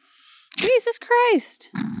watching. Jesus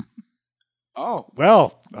Christ. Oh.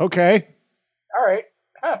 Well, okay. All right.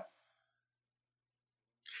 Huh.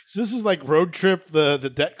 So this is like Road Trip, the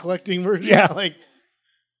debt collecting version? Yeah. Like,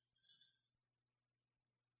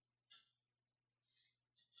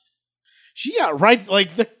 she got right,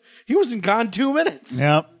 like, he wasn't gone 2 minutes.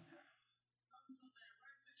 Yep.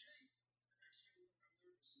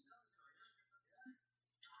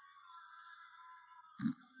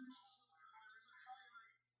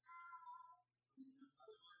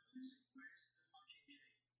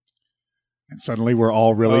 And suddenly we're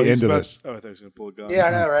all really he's into about- this. Oh, I thought he was going to pull a gun. Yeah,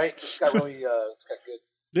 I know, right? It's got really, it's got good.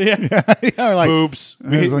 Yeah. Yeah, we're like, Boobs.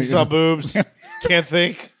 I was We like- saw boobs. Can't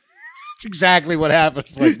think. that's exactly what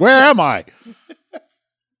happens. Like, where am I?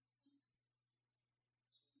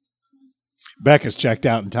 Becca's checked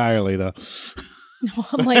out entirely, though. No,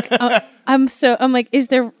 I'm like, I'm like, is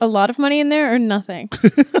there a lot of money in there or nothing?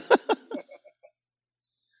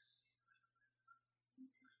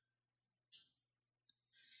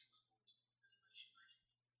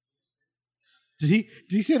 Did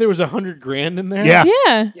he say there was $100,000 in there? Yeah.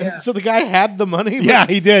 Yeah. Yeah. So the guy had the money? Yeah,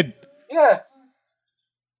 he did. Yeah.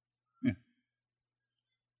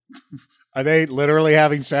 Are they literally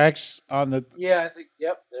having sex on the... Yeah, I think,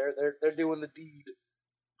 yep, they're doing the deed.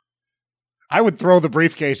 I would throw the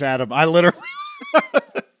briefcase at him. I literally...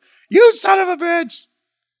 You son of a bitch!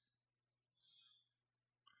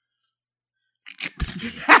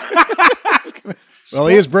 Well,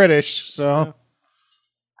 he is British, so... Yeah.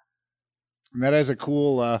 And that is a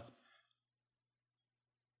cool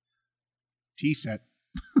tea set.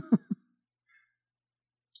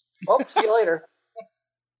 Oh, see you later.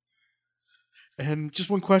 And just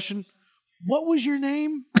one question. What was your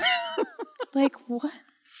name? Like, what?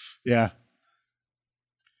 Yeah.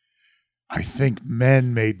 I think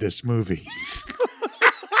men made this movie.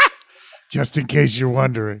 Just in case you're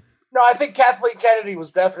wondering. No, I think Kathleen Kennedy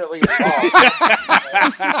was definitely involved.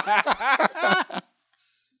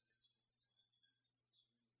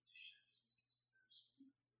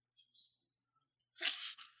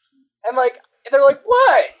 And like, they're like,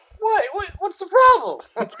 what? What's the problem?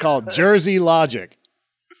 It's called Jersey Logic.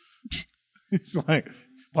 It's like,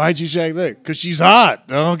 why'd you shake that? Because she's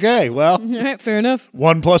hot. Okay, well, All right, fair enough.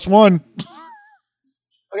 1 + 1.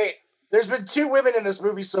 Okay, there's been 2 women in this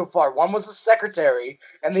movie so far. One was a secretary,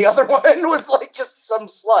 and the other one was like just some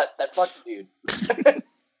slut that fucked the dude.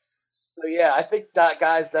 So yeah, I think that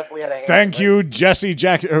guy's definitely had a hand. Thank you, Jesse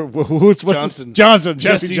Jack. What's Johnson. this? Johnson.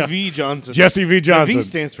 Jesse Jo- V. Johnson. Jesse V. The Johnson. V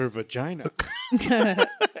stands for vagina.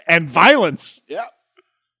 And violence. Yeah.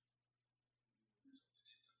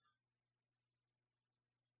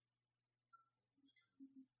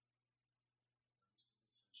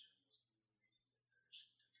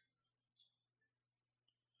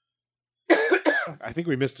 I think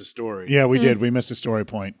we missed a story. Yeah, we did. We missed a story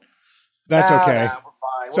point. That's Nah, okay. nah, we're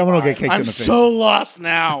fine. We're Someone will fine. get kicked I'm in the face. so lost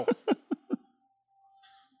now.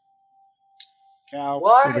 Cow.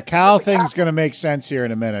 What? So the cow thing's going to make sense here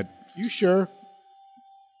in a minute. You sure?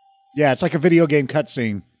 Yeah, it's like a video game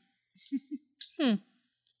cutscene.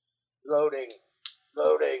 Loading.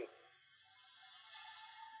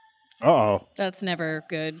 Uh-oh. That's never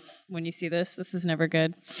good when you see this. This is never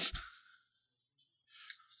good.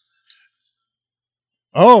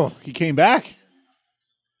 Oh, he came back.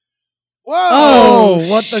 Whoa! Oh,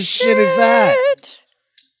 what the shit is that? Shit.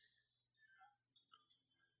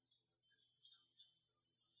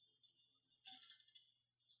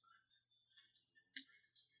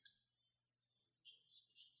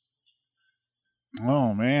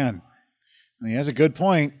 Oh, man. He has a good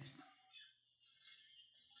point.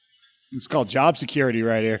 It's called job security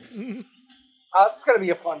right here. This is going to be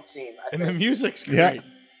a fun scene. I And the think. music's great. Yeah.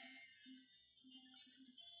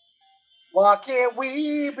 Why can't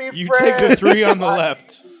we be You friends? take the 3 on the Why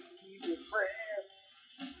left. can't we be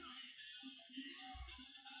friends?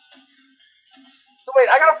 So wait,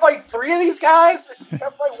 I got to fight 3 of these guys? I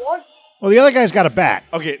got to fight 1? Well, the other guy's got a bat.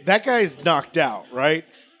 Okay, that guy's knocked out, right?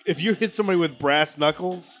 If you hit somebody with brass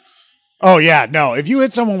knuckles, Oh, yeah. No, if you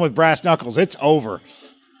hit someone with brass knuckles, it's over.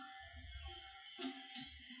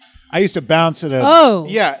 I used to bounce at a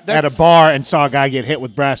yeah, at that's a bar and saw a guy get hit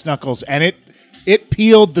with brass knuckles, and it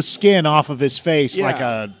peeled the skin off of his face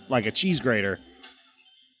Yeah. like a cheese grater.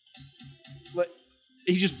 like,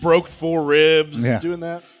 he just broke 4 ribs Yeah. doing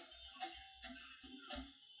that.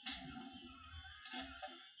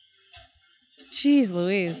 Jeez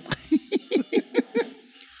Louise.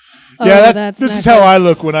 Yeah, that's this not is how good. I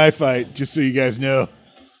look when I fight, just so you guys know.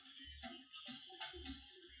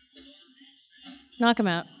 Knock him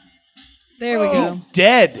out. There we go. He's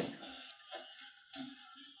dead.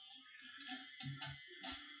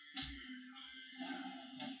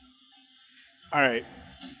 All right.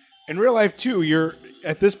 In real life too, you're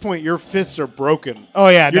at this point your fists are broken. Oh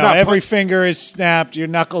yeah, You're no, not every finger is snapped. Your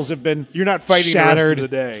knuckles have been You're not fighting shattered. the rest of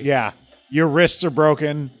the day. Yeah, your wrists are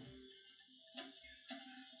broken.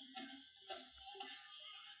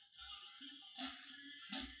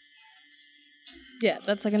 Yeah,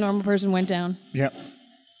 that's like a normal person went down. Yep.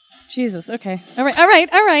 Jesus. Okay. All right.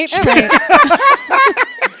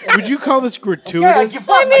 Would you call this Yeah, gratuitous? you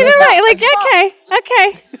I mean, all right. Like,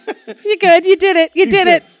 okay. You're good. You did it. You He's did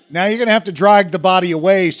dead. it. Now you're gonna have to drag the body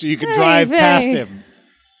away so you can Hey, drive past hey. him.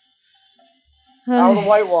 How are the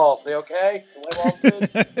white walls? They okay? The white walls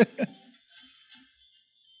good?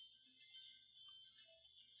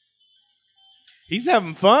 He's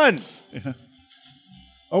having fun.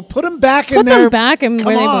 Oh, put him back in Put there. them back in where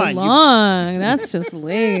Come they on, you- belong. That's just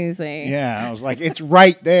lazy. Yeah, I was like, it's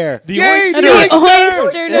right there. The Yay, oyster. the oyster!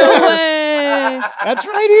 Oyster, no way. That's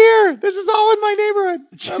right here. This is all in my neighborhood.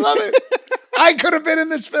 I love it. I could have been in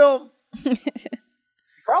this film.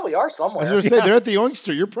 Probably are I was somewhere. going to say they're at the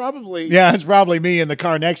Oyster. You're probably Yeah, it's probably me in the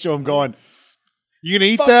car next to him going, You gonna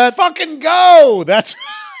eat "Fuck- that? fucking go. That's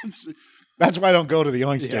why I don't go to the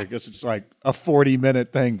Oyster, Yeah. because it's like a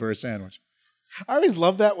 40-minute thing for a sandwich. I always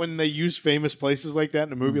love that when they use famous places like that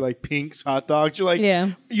in a movie like Pink's Hot Dogs. You're like,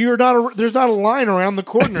 Yeah. you're not. There's not a line around the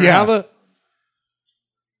corner. Yeah. How the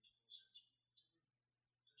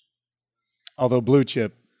Although Blue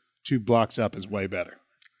Chip 2 blocks up is way better.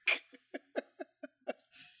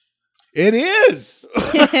 It is.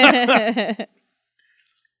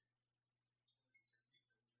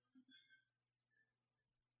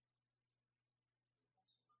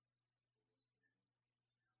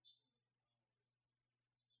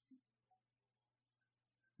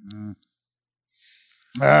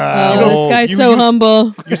 Oh, this guy's you- so you-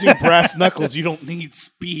 humble. using brass knuckles, you don't need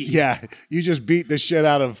speed. Yeah, you just beat the shit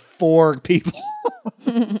out of 4 people.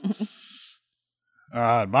 In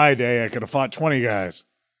my day, I could have fought 20 guys.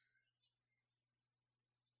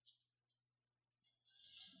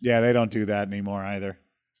 Yeah, they don't do that anymore either.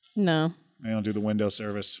 No. They don't do the window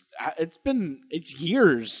service. It's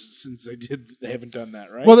years since they haven't done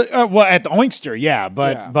that, right? Well, at the Oyster, yeah,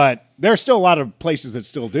 but Yeah. but there are still a lot of places that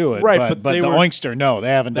still do it. Right, but but they the were- Oyster, no, they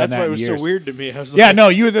haven't done that's that why it in was years. so weird to me. I was Yeah, like, no,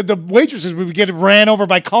 the waitresses would get ran over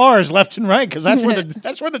by cars left and right because that's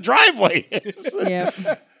where the driveway is.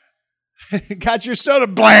 Yep. Got your soda,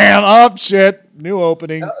 blam, up, shit, new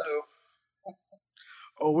opening. Uh-oh.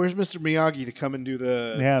 oh, where's Mr. Miyagi to come and do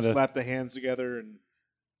the slap the hands together and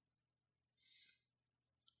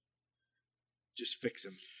just fix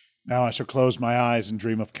him? Now I shall close my eyes and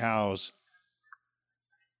dream of cows.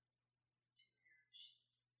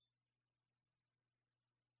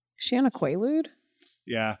 Is she on a Quaalude?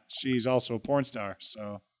 Yeah, she's also a porn star,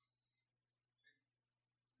 so.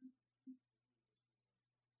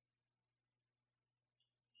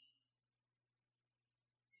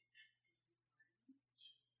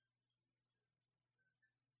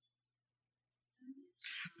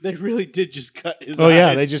 They really did just cut his Oh yeah,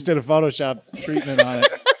 eyes. they just did a Photoshop treatment on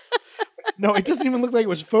it. No, it doesn't even look like it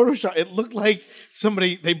was Photoshop. It looked like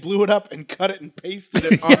they blew it up and cut it and pasted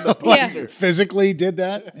it on the Yeah. blender. Physically did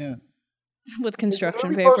that? Yeah. With Is the construction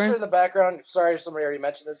movie poster paper. in the background? Sorry if somebody already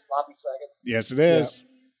mentioned this. Sloppy seconds. Yes, it is.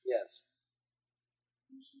 Yes.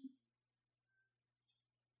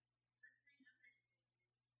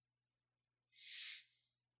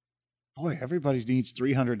 Boy, everybody needs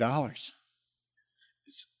 $300.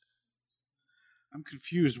 I'm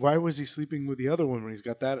confused. Why was he sleeping with the other one when he's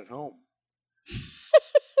got that at home?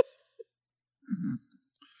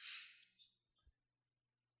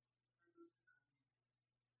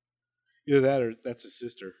 Either that or that's his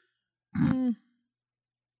sister. And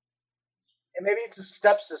maybe it's his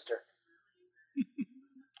stepsister.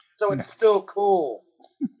 So it's still cool.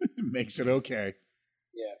 Makes it okay.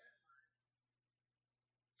 Yeah.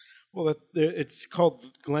 Well, it's called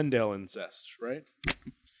Glendale incest, right?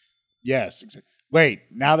 Yes. Wait,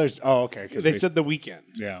 now there's... Oh, okay. Because They said the weekend.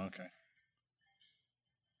 Yeah, okay.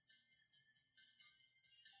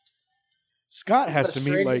 Scott has to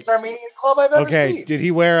meet like... strangest Armenian club I've ever Okay, seen. did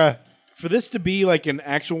he wear a... For this to be like an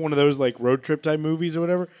actual one of those like road trip type movies or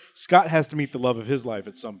whatever, Scott has to meet the love of his life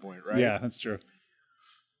at some point, right? Yeah, that's true.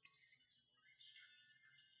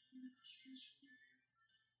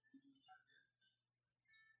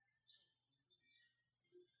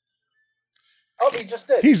 Oh, he just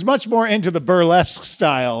did. He's much more into the burlesque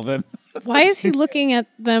style than... Why is he looking at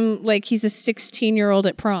them like he's a 16-year-old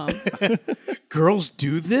at prom? Girls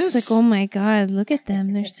do this? It's like, oh my God, look at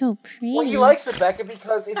them. They're so pretty. Well, he likes it, Becca,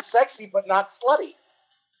 because it's sexy but not slutty.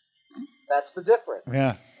 That's the difference.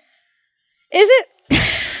 Yeah. Is it?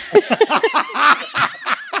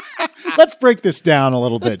 Let's break this down a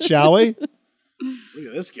little bit, shall we? Look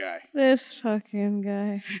at this guy. This fucking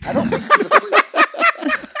guy. I don't think he's a freak.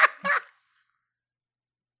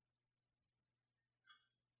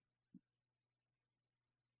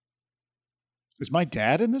 Is my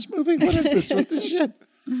dad in this movie? What is this? What this shit?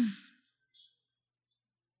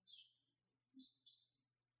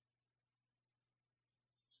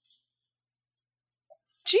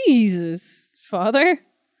 Jesus, father.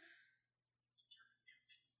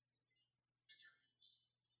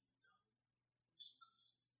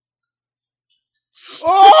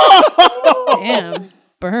 Oh! Damn.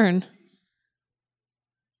 Burn.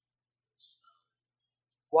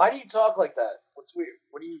 Why do you talk like that? What's weird?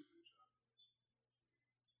 What do you...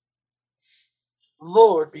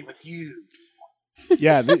 Lord be with you.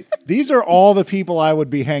 Yeah, these are all the people I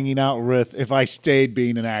would be hanging out with if I stayed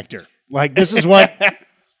being an actor. Like this is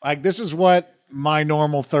what my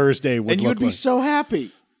normal Thursday would And look you'd be like. so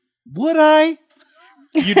happy. Would I?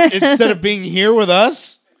 Instead of being here with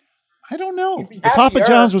us? I don't know. be The Papa happier.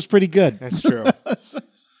 John's was pretty good. That's true.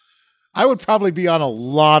 I would probably be on a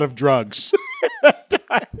lot of drugs.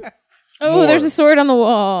 Oh, More. there's a sword on the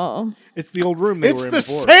wall. It's the old room they It's were in the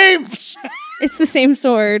before. same. It's the same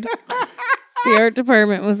sword. The art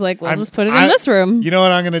department was like, we'll just put it in I- this room. You know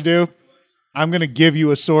what I'm going to do? I'm going to give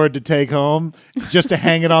you a sword to take home just to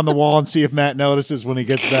hang it on the wall and see if Matt notices when he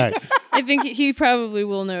gets back. I think he probably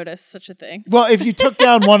will notice such a thing. Well, if you took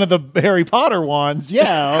down one of the Harry Potter wands,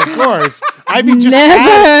 yeah, of course. I mean,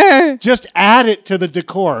 Never. just add it to the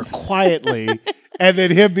decor quietly, and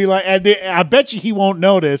then he'll be like, I bet you he won't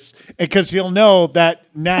notice because he'll know that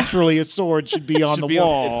naturally a sword should be on Should the be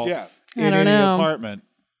wall yeah. I in don't any know. apartment.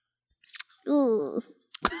 Ugh.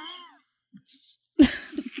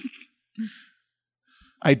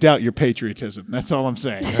 I doubt your patriotism. That's all I'm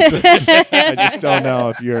saying. I just don't know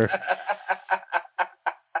if you're.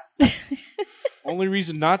 Only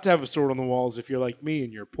reason not to have a sword on the wall is if you're like me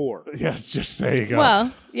and you're poor. Yes, just there you go.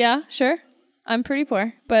 Well, yeah, sure. I'm pretty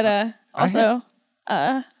poor, but also,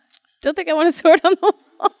 don't think I want a sword on the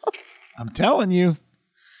wall. I'm telling you,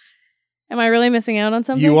 Am I really missing out on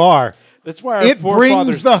something? you are. That's why our It forefathers...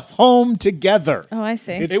 brings the home together. Oh, I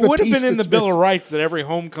see. It's It the would have piece been in the that's Bill of missing. Rights that every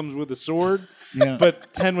home comes with a sword, Yeah.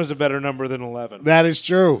 but 10 was a better number than 11. That is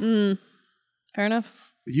true. Fair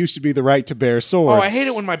enough. It used to be the right to bear swords. Oh, I hate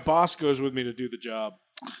it when my boss goes with me to do the job.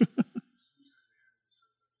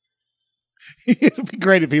 It'd be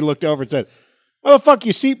great if he looked over and said, "Oh, fuck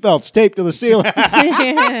your seatbelt's taped to the ceiling."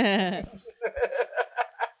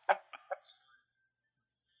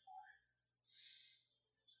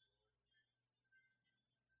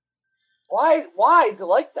 Why is it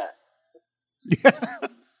like that?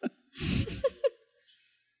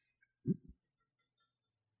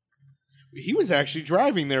 He was actually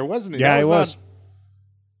driving there, wasn't he? Yeah, That he was. not-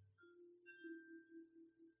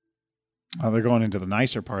 Oh, they're going into the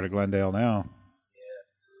nicer part of Glendale now.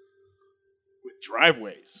 with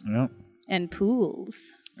driveways. Yeah. And pools.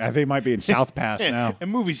 I think they might be in South Pass now. And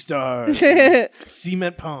movie stars.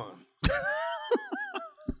 Cement Pond.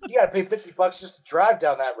 You gotta pay $50 just to drive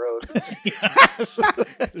down that road.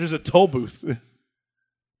 There's a toll booth.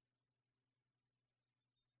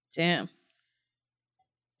 Damn.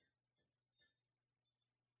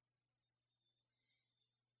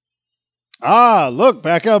 Ah, look,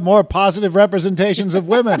 Becca, more positive representations of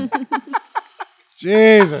women.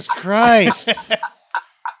 Jesus Christ.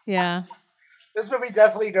 Yeah. This movie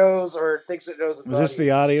definitely knows or thinks it knows its Was this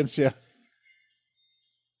the audience? Yeah.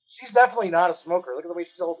 She's definitely not a smoker. Look at the way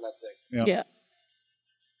she's holding that thing. Yeah. Yeah.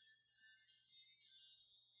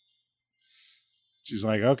 She's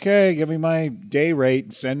like, okay, give me my day rate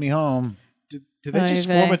and send me home. Did they just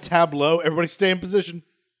Oy vey. form a tableau? Everybody stay in position.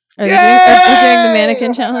 Are they doing the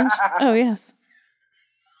mannequin challenge? Oh, yes.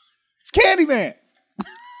 It's Candyman.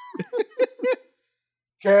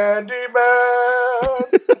 Candyman.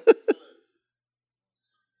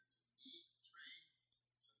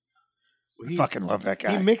 I fucking love that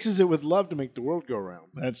guy. He mixes it with love to make the world go round.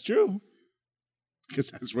 That's true.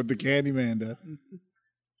 Because that's what the Candyman does.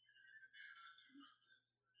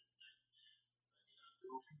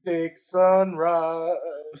 Big sunrise.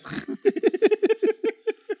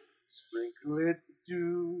 Sprinkle it with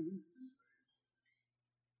dew.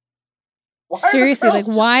 Why are the Seriously, girls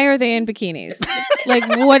like, why are they in bikinis? Like,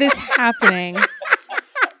 what is happening?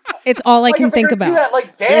 It's all I can if they're think gonna do about. that,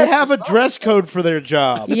 like, They dance have or a dress code for their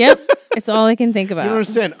job. Yep. It's all I can think You don't about.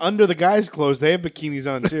 understand. Under the guys' clothes, they have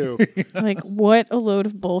bikinis on too. Like, what a load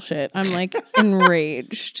of bullshit. I'm like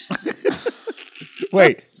enraged.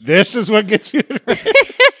 Wait, this is what gets you.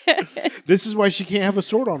 This is why she can't have a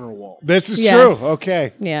sword on her wall. This is Yes. true.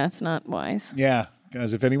 Okay. Yeah, it's not wise. Yeah.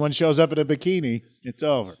 Because if anyone shows up in a bikini, it's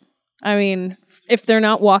over. I mean, if they're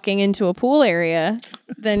not walking into a pool area,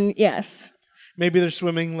 then yes. Maybe they're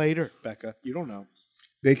swimming later, Becca. You don't know.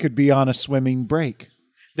 They could be on a swimming break.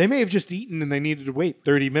 They may have just eaten and they needed to wait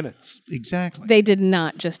 30 minutes. Exactly. They did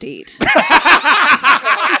not just eat.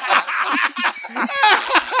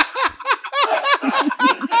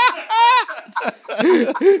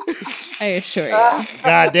 I assure you.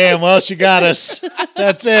 God damn, well, she got us.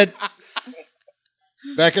 That's it.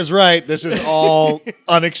 Becca's right. This is all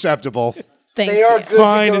unacceptable. Thank They are you. good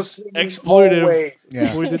Fine, to go it's swimming exploitive. always.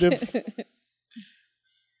 Yeah. Exploitative.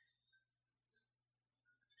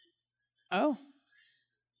 Oh.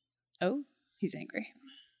 Oh, he's angry.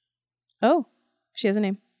 Oh, she has a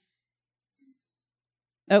name.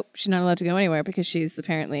 Oh, she's not allowed to go anywhere because she's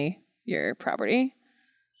apparently your property.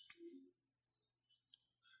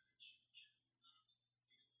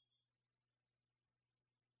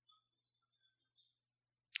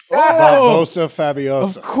 Barbosa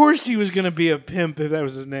Fabiosa. Of course he was going to be a pimp if that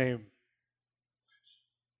was his name.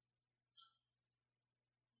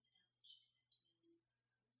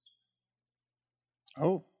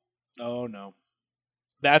 Oh. Oh, no.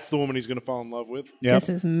 That's the woman he's going to fall in love with. Yep. This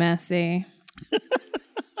is messy.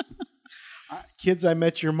 Kids, I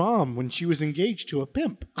met your mom when she was engaged to a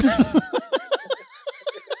pimp.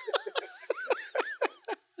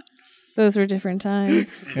 Those were different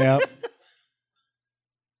times. Yep.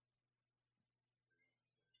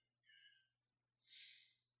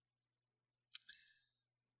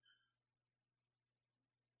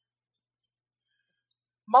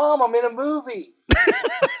 Mom, I'm in a movie.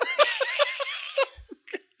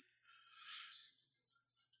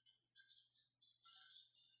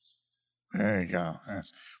 There you go.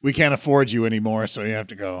 Yes. We can't afford you anymore, so you have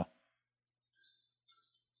to go.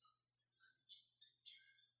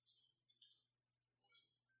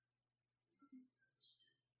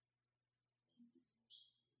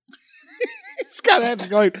 Scott Adams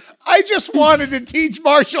going, I just wanted to teach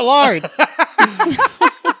martial arts.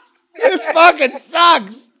 This fucking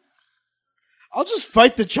sucks. I'll just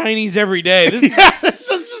fight the Chinese every day. This Yes, let's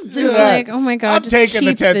just do It's that. like, oh my god, I'm just taking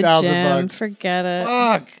the keep 10,000 gym. bucks. Forget it.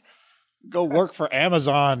 Fuck. Go work for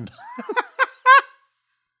Amazon.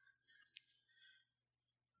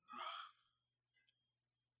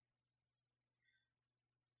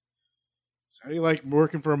 So how do you like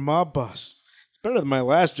working for a mob boss? It's better than my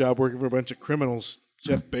last job working for a bunch of criminals.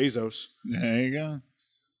 Jeff Bezos. There you go.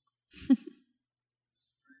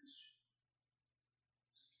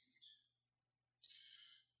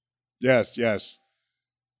 Yes, yes.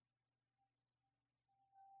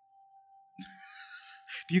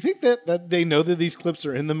 Do you think that they know that these clips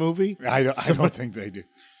are in the movie? I don't think they do.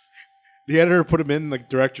 The editor put them in, the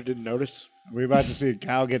director didn't notice. Are we about to see a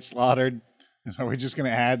cow get slaughtered? Are we just going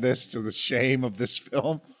to add this to the shame of this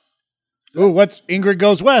film? Ooh, what's Ingrid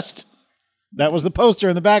Goes West? That was the poster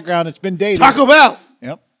in the background. It's been dated. Taco Bell!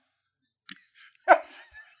 Yep.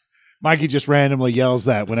 Mikey just randomly yells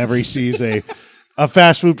that whenever he sees a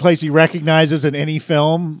fast food place he recognizes in any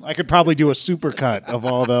film. I could probably do a supercut of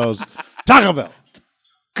all those. Taco Bell.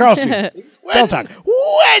 Carl's Jr. Del Taco.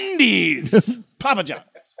 Wendy's! Papa John.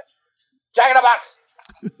 Jack in a box.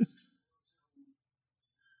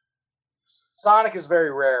 Sonic is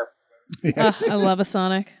very rare. Yes. I love a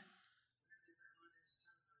Sonic.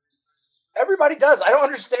 Everybody does. I don't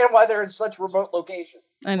understand why they're in such remote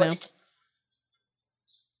locations. I know.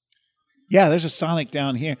 Yeah, there's a Sonic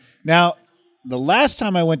down here. Now, the last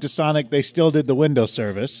time I went to Sonic, they still did the window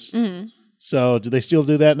service. Mm-hmm. So, do they still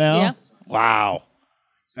do that now? Yeah. Wow.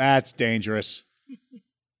 That's dangerous.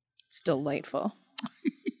 It's delightful.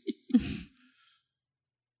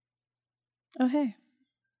 Oh, hey.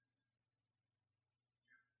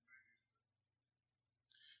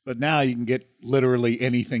 But now you can get literally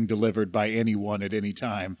anything delivered by anyone at any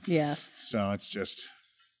time. Yes. So it's just...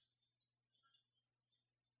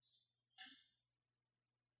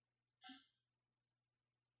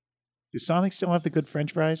 Does Sonic still have the good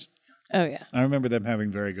French fries? Oh, yeah. I remember them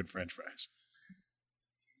having very good French fries.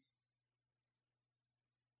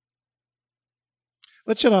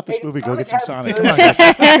 Let's shut off this Hey, movie. Go get some Sonic. Sonic Come on, guys.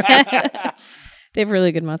 They have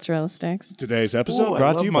really good mozzarella sticks. Today's episode Ooh, I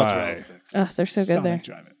brought love to you mozzarella by sticks. Oh, they're so good Sonic there.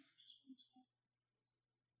 Drive-In.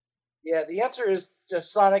 Yeah, the answer is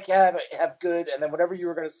does Sonic have good, and then whatever you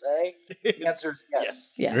were going to say, the answer is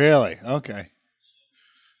yes. Yeah. Really? Okay.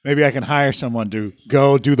 Maybe I can hire someone to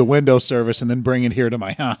go do the Windows service and then bring it here to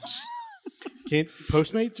my house. Can't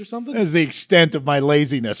Postmates or something? That's the extent of my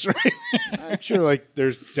laziness, right? I'm sure like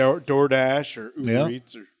there's DoorDash or Uber Yeah.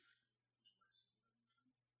 Eats or.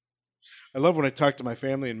 I love when I talk to my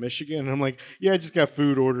family in Michigan and I'm like, yeah, I just got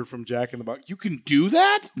food ordered from Jack in the Box. You can do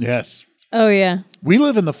that? Yes. Oh, yeah. We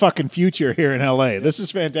live in the fucking future here in LA. This is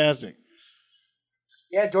fantastic.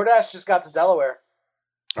 Yeah, DoorDash just got to Delaware.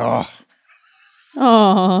 Oh.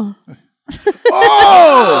 Oh.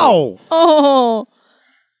 Oh! Oh.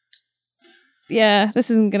 Yeah, this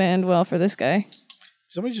isn't going to end well for this guy.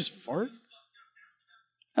 Somebody just fart?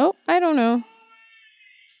 Oh, I don't know.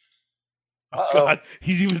 Oh, Uh-oh. God.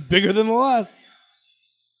 He's even bigger than the last.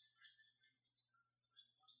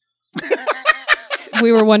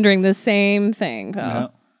 We were wondering the same thing, pal. Yeah.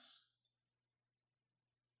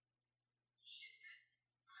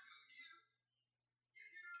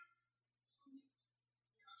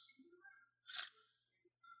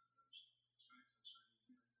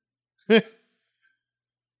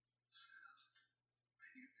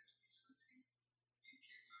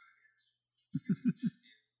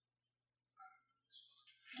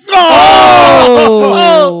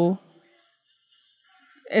 Oh!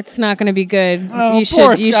 It's not going to be good. Oh, you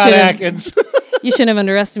poor should. You Scott should have. Atkins. You shouldn't have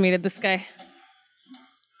underestimated this guy.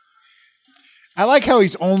 I like how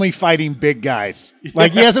he's only fighting big guys.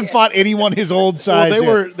 Like he hasn't fought anyone his old size.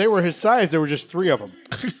 Well, yet. they were his size. There were just 3 of them.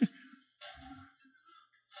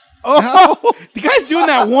 Oh, the guy's doing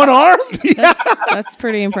that one arm? That's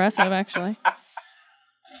pretty impressive, actually.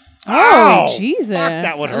 Ow! Oh, Jesus!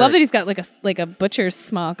 that would I love hurt. that he's got like a butcher's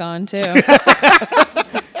smock on too.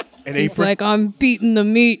 An He's apron. like, I'm beating the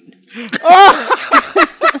meat.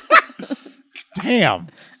 Damn.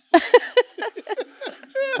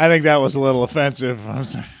 I think that was a little offensive. I'm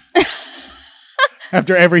sorry.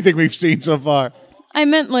 After everything we've seen so far. I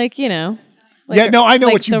meant like I know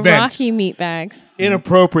what you the meant. Rocky meat bags.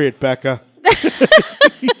 Inappropriate, Becca.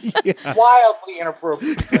 Wildly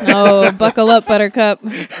inappropriate. Oh, buckle up, Buttercup.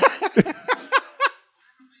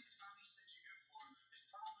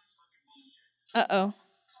 Uh-oh.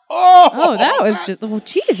 Oh, that was just... Well,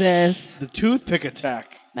 Jesus. The toothpick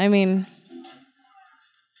attack. I mean...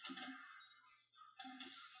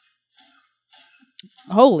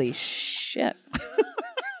 Holy shit.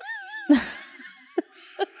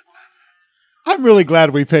 I'm really glad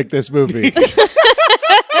we picked this movie.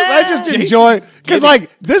 I just enjoy because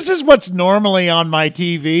this is what's normally on my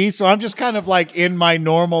TV, so I'm just kind of like in my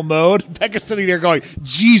normal mode. Becca's sitting there going,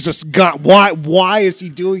 "Jesus God, why is he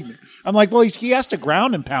doing this?" I'm like, "Well, he has to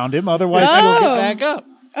ground and pound him, otherwise he won't get back up."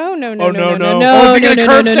 Oh no no Oh, no no, no no. no Oh, is he no gonna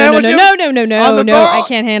no curb no sandwich him? no no On no the no ball? I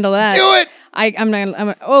can't handle that. Do it! I'm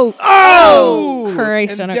not. Oh Oh!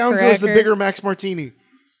 Christ And on a down cracker. goes the bigger Max Martini.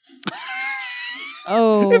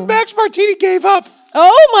 Oh If Max Martini gave up,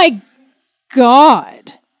 oh my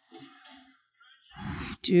God,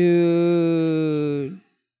 dude.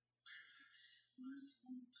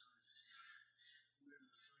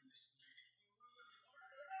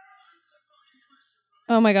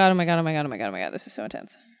 Oh my God, oh my God, oh my God, oh my God, oh my God. This is so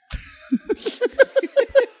intense.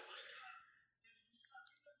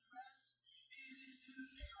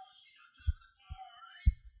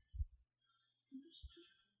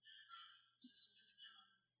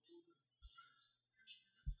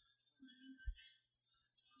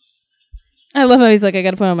 I love how he's like, I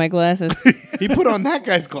gotta put on my glasses. He put on that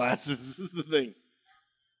guy's glasses, is the thing.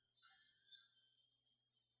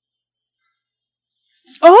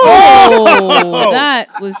 Oh,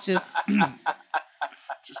 that was just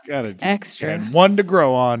just got it. extra. And one to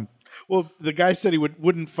grow on. Well, the guy said he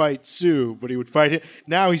wouldn't fight Sue, but he would fight him.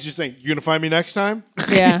 Now he's just saying, "You gonna find me next time?"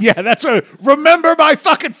 Yeah. Yeah, that's a remember my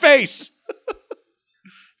fucking face.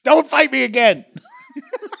 Don't fight me again.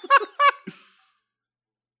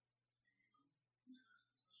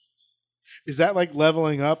 Is that like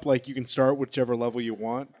leveling up? Like you can start whichever level you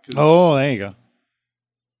want? 'Cause Oh, there you go.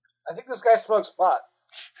 I think this guy smokes pot.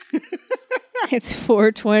 It's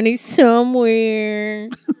 4:20 somewhere.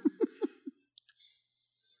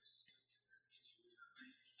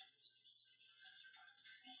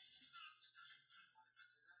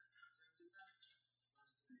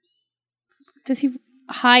 Does he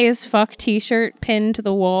high as fuck t-shirt pinned to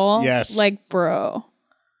the wall? Yes. Like, bro.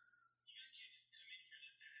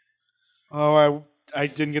 Oh, I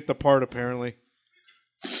didn't get the part apparently.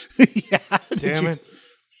 Yeah. Damn it.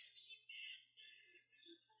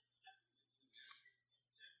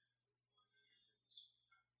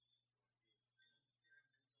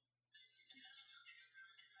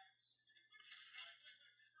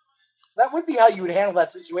 That would be how you would handle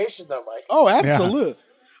that situation, though, Mike. Oh, absolutely.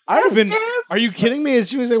 I'd have been. Dude. Are you kidding me? As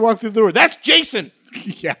soon as I walk through the door, that's Jason.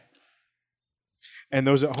 Yeah. And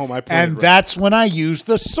those at home, I played And right. that's when I used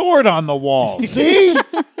the sword on the wall. See?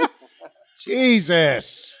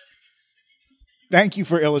 Jesus. Thank you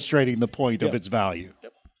for illustrating the point of Yep. its value.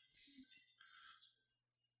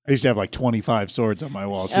 I used to have like 25 swords on my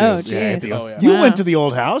wall, too. Oh, at jeez. the- Oh, yeah. You Wow. went to the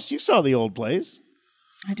old house. You saw the old place.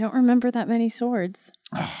 I don't remember that many swords.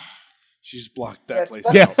 She just blocked Yeah, that it's place.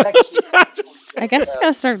 best Yeah. to text you. I guess I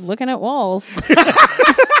gotta start looking at walls.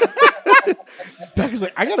 Becca's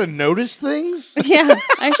like, I gotta notice things. Yeah,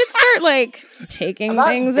 I should start like taking I'm not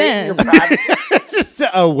things invading in. your privacy. Just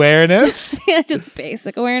awareness. Yeah, just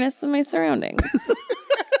basic awareness of my surroundings.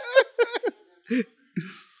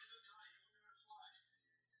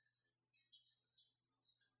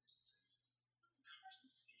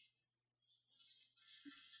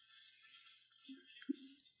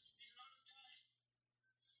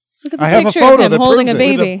 Look at this I have a picture photo of him that holding a proves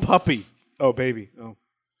it. With a baby. puppy. Oh, baby. Oh.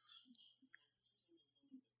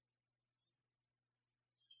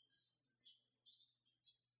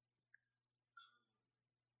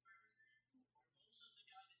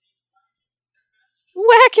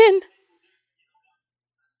 Whacking.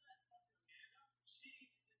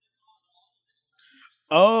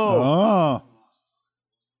 Oh. Oh.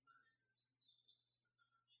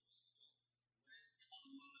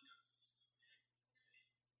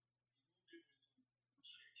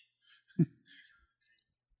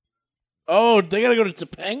 Oh, they gotta go to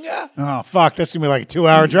Topanga? Oh, fuck. That's going to be like a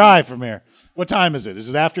 2-hour drive from here. What time is it? Is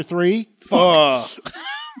it after 3? Fuck.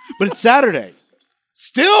 But it's Saturday.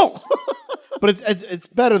 Still. But it's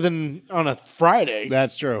better than on a Friday.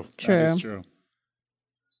 That's true. True. That is true.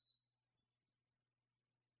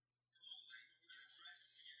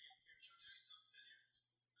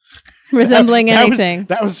 Resembling That was- anything.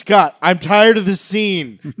 that was Scott. I'm tired of this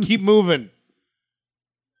scene. Keep moving.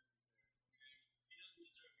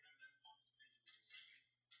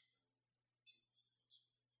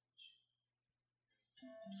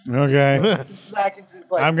 Okay. Zach is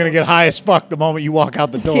just like, I'm going to get high as fuck the moment you walk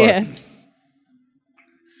out the door. Yeah.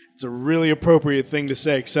 It's a really appropriate thing to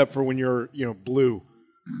say, except for when you're, blue.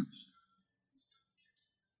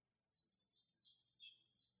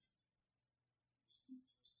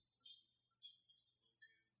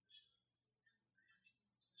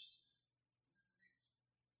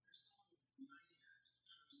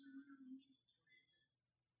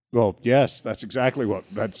 Well, yes, that's exactly what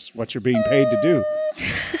you're being paid to do.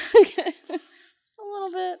 A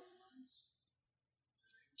little bit.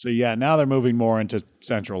 So yeah, now they're moving more into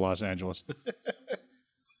central Los Angeles.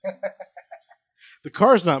 The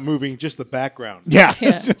car's not moving, just the background. Yeah, Yeah.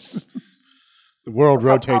 it's just, the world That's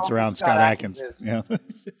how rotates powerful around Scott Scott Adkins Atkins. is. Yeah.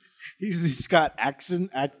 He's Scott Atkins.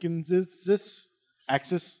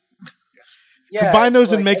 Axis. yeah, Combine it's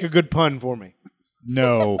those and like- make a good pun for me.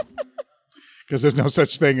 No, because there's no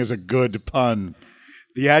such thing as a good pun.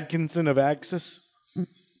 The Atkinson of Axis.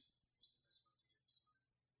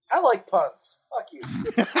 I like puns. Fuck you.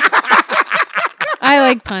 I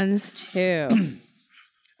like puns too.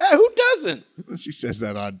 Hey, who doesn't? She says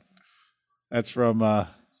that on. That's from.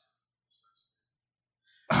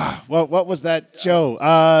 What was that show?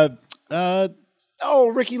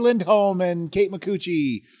 Ricky Lindholm and Kate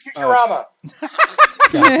McCucci. Futurama.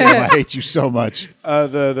 God damn, I hate you so much.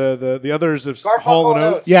 The others of Garfunkel Hall and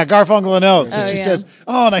and Oates. Yeah, Garfunkel and Oates. And Oh, she yeah. says,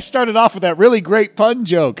 "Oh, and I started off with that really great pun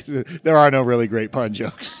joke." There are no really great pun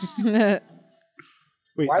jokes. Wait,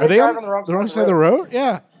 Why are are they they on driving the wrong side of the road?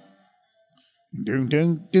 Yeah. Doom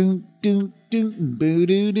doom doom doom doom boo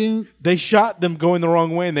doo doo. They shot them going the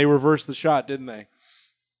wrong way and they reversed the shot, didn't they?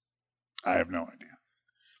 I have no idea.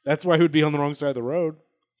 That's why he would be on the wrong side of the road.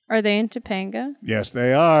 Are they in Topanga? Yes,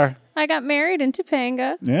 they are. I got married in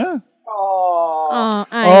Topanga. Yeah. Oh. Oh,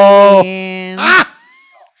 Oh. Eileen.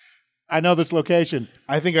 I know this location.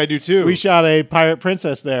 I think I do too. We shot a pirate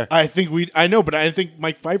princess there. I know, but I think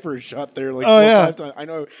Mike Pfeiffer is shot there like 5 times. I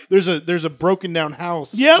know there's a broken down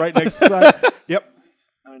house right next to that. Yep.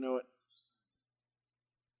 I know it.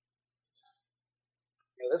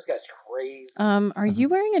 Yo, this guy's crazy. Are you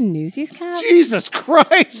wearing a Newsies cap? Jesus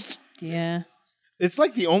Christ. Yeah. It's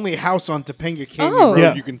like the only house on Topanga Canyon Oh. Road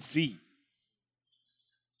Yeah. you can see.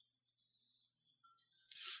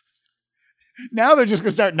 Now they're just going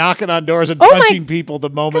to start knocking on doors and Oh my punching people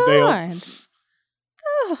the moment they open. God.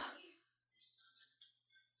 Oh.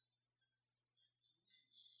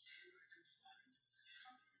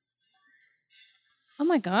 Oh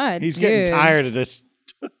my God. He's dude. getting tired of this.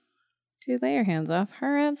 Dude, lay your hands off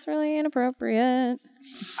her. That's really inappropriate.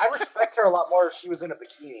 I respect her a lot more if she was in a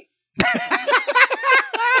bikini.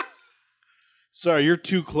 Sorry, you're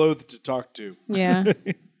too clothed to talk to. Yeah.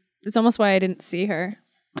 It's almost why I didn't see her.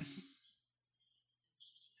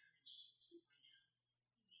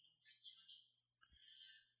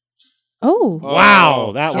 Oh,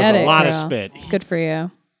 Wow, that was Get a it, lot of girl. spit. good for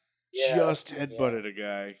you. Yeah. Just headbutted a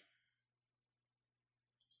guy.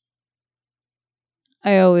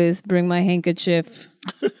 I always bring my handkerchief.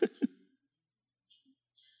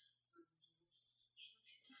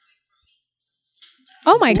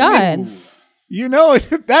 Oh my God. You know,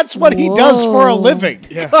 that's what he does for a Whoa. living.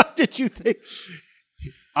 Yeah. What did you think?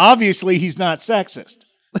 Obviously, he's not sexist.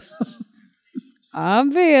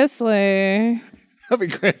 Obviously. That'd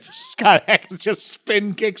be great if Scott Adkins just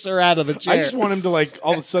spin kicks her out of the chair. I just want him to like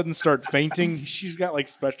all of a sudden start fainting. She's got like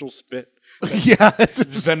special spit. yeah. It's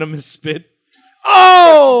Venomous spit.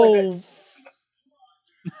 oh!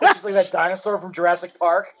 It's just like that dinosaur from Jurassic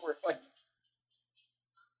Park. Where, like,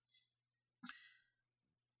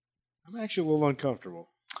 I'm actually a little uncomfortable.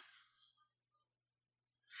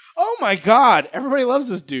 Oh my God. Everybody loves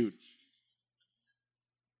this dude.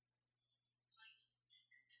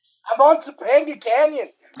 I'm on Topanga Canyon.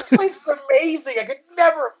 This place is amazing. I could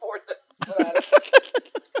never afford this.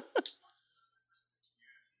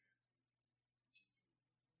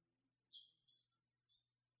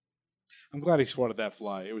 I'm glad he swatted that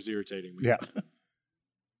fly. It was irritating me. Yeah.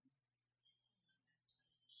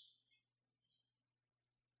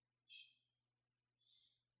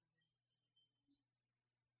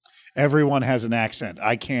 Everyone has an accent.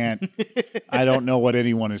 I can't. I don't know what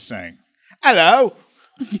anyone is saying. Hello.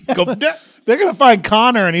 They're going to find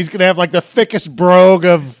Connor, and he's going to have like the thickest brogue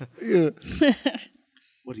of.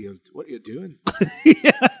 What are you doing?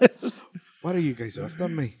 Yes. What are you guys after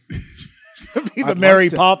me? Be the I'd Mary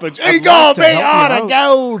like to- Poppins. I'd He like got to me help on you a out.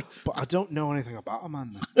 gold. But I don't know anything about him,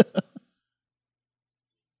 man.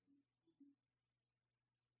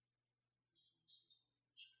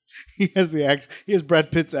 He has the He has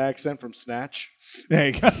Brad Pitt's accent from Snatch. There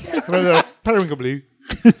you go. Periwinkle Blue.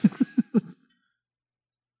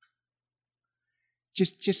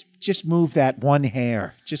 Just move that one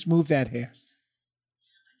hair. Just move that hair.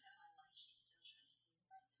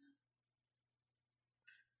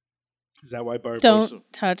 Is that why Barbosa?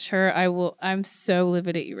 Don't touch her. I will. I'm so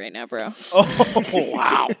livid at you right now, bro. Oh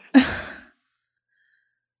wow!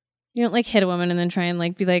 You don't like hit a woman and then try and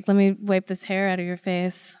like be like, let me wipe this hair out of your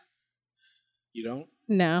face. You don't?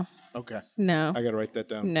 No, Okay, no, I gotta write that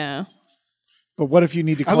down. no. But what if you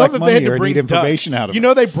need to I love collect that they money had to or bring need information ducks. out of You it?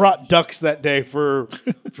 know, they brought ducks that day for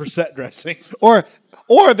set dressing.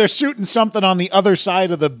 Or they're shooting something on the other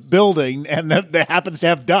side of the building, and that happens to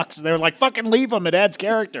have ducks. They're like, fucking leave them. It adds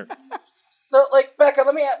character. So, like, Becca,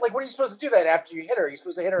 let me ask, like, what are you supposed to do then after you hit her? Are you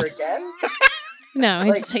supposed to hit her again? No,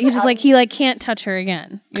 Like, he like can't touch her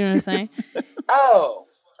again. You know what I'm saying? Oh.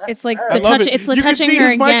 that's- It's like all the right. touch. It's the you can touching see her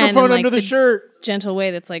his again in microphone like under the the shirt. gentle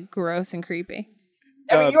way that's like gross and creepy.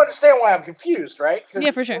 I mean, you understand why I'm confused, right? 'Cause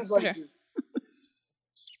Yeah, for it sure, seems for like sure.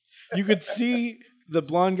 You could see the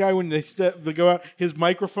blonde guy when they go out. His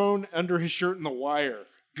microphone under his shirt and the wire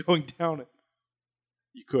going down it.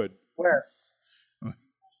 You could. Where?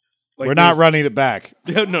 Like We're not there's- running it back.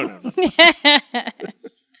 No.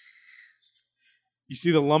 You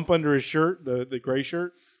see the lump under his shirt, the gray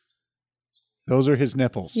shirt? Those are his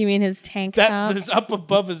nipples. You mean his tank top? That is up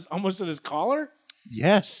above his, almost at his collar?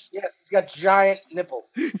 Yes. Yes, he's got giant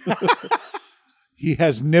nipples. He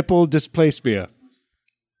has nipple dysplasia.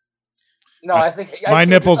 No, I think I My see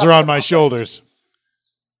what nipples you're are on talking my about. shoulders.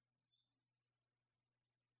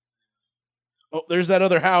 Oh, there's that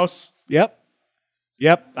other house. Yep.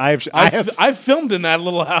 I've filmed in that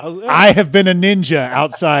little house. I have been a ninja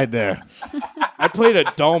outside there. I played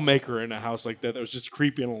a doll maker in a house like that was just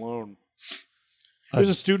creepy and alone. It was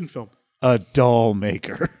a student film. A doll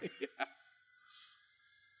maker.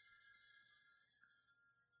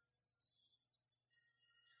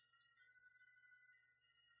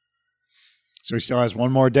 So he still has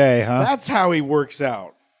one more day, huh? That's how he works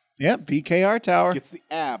out. Yep, BKR Tower. Gets the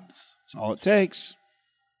abs. That's all it takes.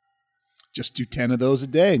 Just do 10 of those a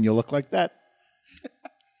day and you'll look like that.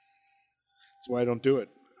 That's why I don't do it.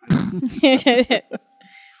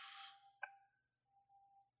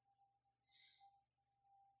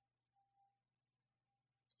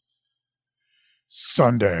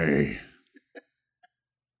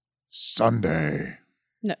 Sunday.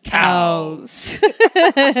 No, cows.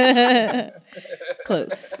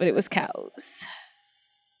 Close, but it was cows.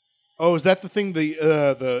 Oh, is that the thing? The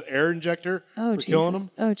air injector Oh, for Jesus. killing him,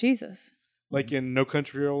 Oh, Jesus. like in No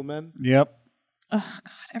Country for Old Men. Yep. Oh,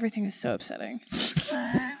 God. Everything is so upsetting.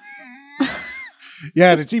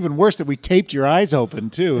 Yeah, and it's even worse that we taped your eyes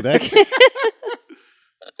open, too. That's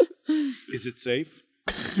Is it safe?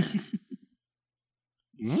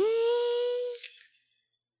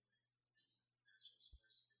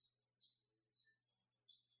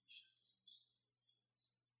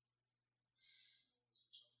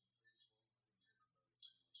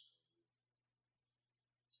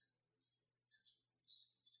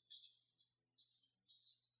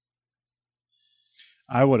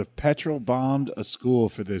 I would have petrol bombed a school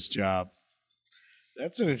for this job.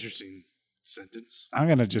 That's an interesting sentence. I'm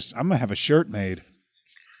gonna have a shirt made.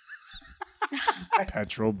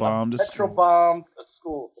 Petrol bombed a Petrol school. bombed a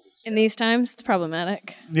school. In these times, it's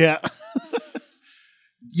problematic. Yeah.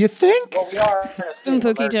 You think? Well, we are in a state of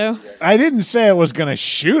Poquito. emergency right now. I didn't say I was gonna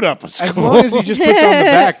shoot up a school. As long as he just puts on the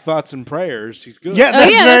back thoughts and prayers, he's good. Yeah,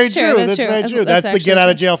 that's yeah, very that's true. true. That's That's true. very That's- true. that's That's the get actually out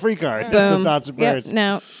of true. jail free card. Just the Boom. thoughts and Yep, prayers.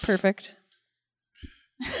 now, perfect.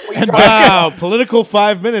 Well, you don't- Wow, political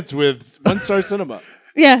 5 minutes with One Star Cinema.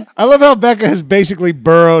 Yeah. I love how Becca has basically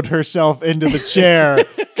burrowed herself into the chair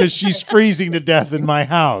because she's freezing to death in my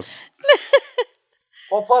house.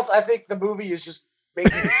 Well, plus, I think the movie is just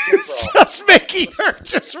making her skin crawl. Just making her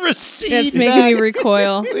just recede. That's making me back.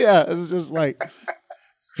 recoil. Yeah, it's just like.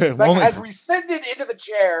 Like, only- has rescinded into the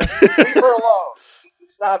chair. Leave her alone.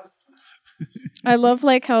 Stop. I love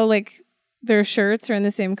like how like their shirts are in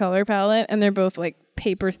the same color palette and they're both like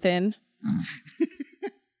paper thin.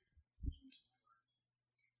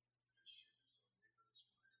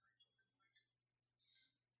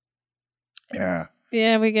 yeah,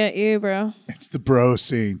 Yeah, we get you, bro. it's the bro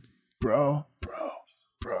scene. Bro,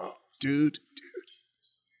 dude.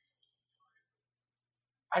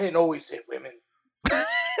 I didn't always hit women.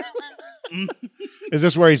 Is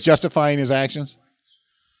this where he's justifying his actions?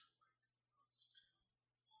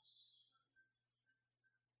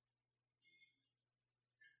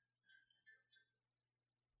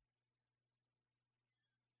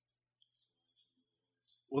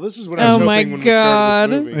 Well, this is what I was Oh my hoping when we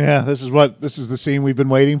started this God. movie. Yeah, this is the scene we've been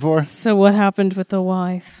waiting for. So what happened with the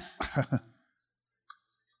wife?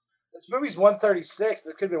 This movie's 136.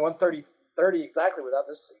 This could have been 130 exactly without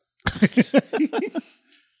this scene.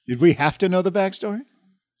 Did we have to know the backstory?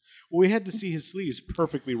 We had to see his sleeves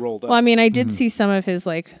perfectly rolled up. Well, I mean, I did see some of his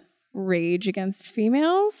like rage against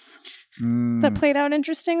females that played out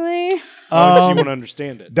interestingly. Obviously, you won't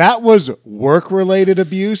understand it. That was work-related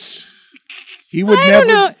abuse. He would I never.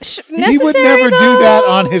 don't know. He would Necessary, never do that though?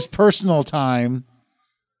 on his personal time.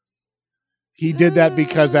 He did that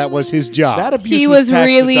because that was his job. That abuse He was was tax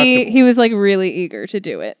really, deductible. he was like really eager to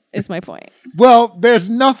do it. Is my point. Well, there's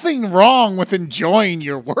nothing wrong with enjoying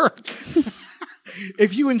your work.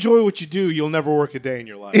 If you enjoy what you do, you'll never work a day in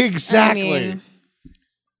your life. Exactly. I I, mean,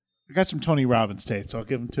 got some Tony Robbins tapes. I'll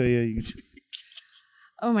give them to you. You can see.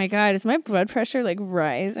 oh my God, is my blood pressure like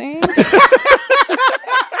rising?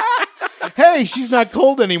 Hey, she's not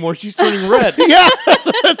cold anymore. She's turning red. Yeah,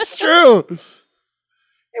 that's true.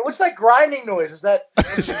 Hey, what's that grinding noise? Is that?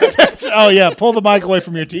 Oh yeah, pull the mic away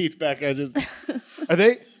from your teeth, Becca. Just, Are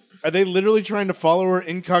they literally trying to follow her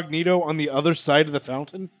incognito on the other side of the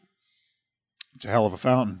fountain? it's a hell of a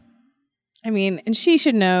fountain. I mean, and she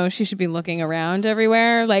should know. She should be looking around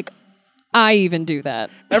everywhere. Like, I even do that.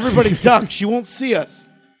 Everybody duck. She won't see us.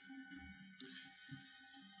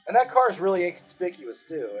 And that car is really inconspicuous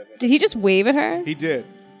too. I mean, Did he just wave at her? He did.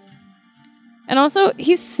 And also,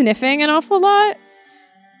 he's sniffing an awful lot.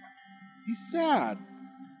 He's sad.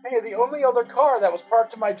 hey, the only other car that was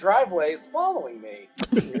parked in my driveway is following me.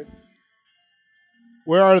 Weird.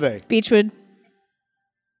 Where are they? Beechwood.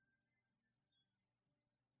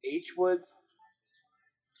 Beechwood.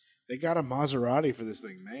 They got a Maserati for this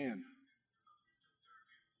thing, man.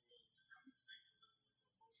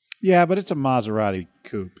 Yeah, but it's a Maserati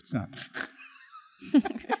coupe. It's not.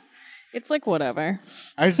 It's like whatever.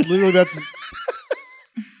 I was literally about to.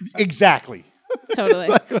 Exactly. Totally.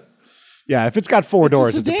 Yeah, if it's got four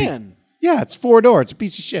doors, It's a sedan. yeah, it's 4 door. It's a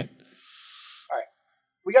piece of shit.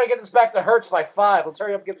 We got to get this back to Hertz by 5. Let's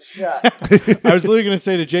hurry up and get the shot. I was literally going to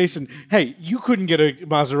say to Jason, "Hey, you couldn't get a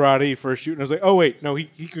Maserati for a shoot," and I was like, "Oh wait, no, he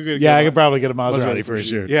could get." Yeah, I could probably get a Maserati for a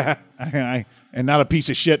shoot. Yeah, and not a piece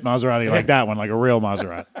of shit Maserati like that one, like a real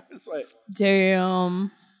Maserati. it's like,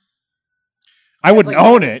 Damn. I wouldn't like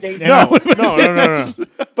own a it. date no.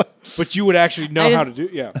 But you would actually know how to do.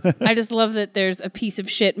 Yeah, I just love that there's a piece of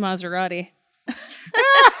shit Maserati.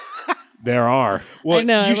 There are. well, I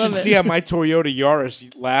know, I you should love it. see how my Toyota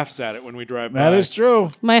Yaris laughs at it when we drive by. That is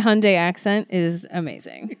true. My Hyundai accent is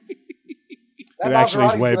amazing. That It actually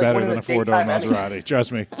is Maserati way like better winning than a the 4-door daytime Emmy. Maserati.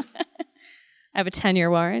 Trust me. I have a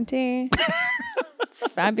 10-year warranty. It's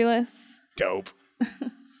fabulous. Dope.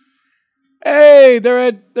 Hey, they're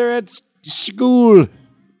at school.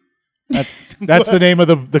 That's the name of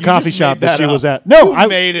the coffee just shop made that that she was up. at. No, Who I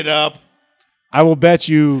made it up. will bet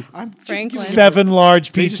you I'm just Franklin. giving- 7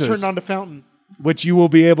 large They just turned pizzas, on the fountain. which you will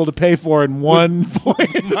be able to pay for in one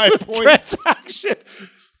My points. transaction.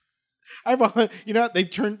 I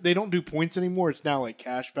have they don't do points anymore. It's now like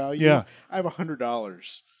cash value. Yeah. I have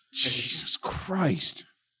 $100. Jesus Christ.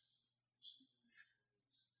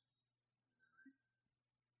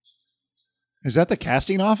 Is that the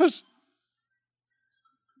casting office?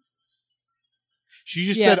 She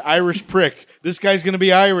just Yeah. said Irish prick. This guy's gonna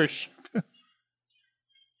be Irish.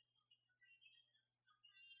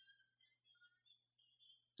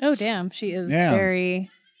 Oh, damn. She is Damn. very...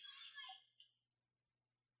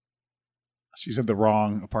 She's in the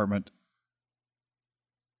wrong apartment.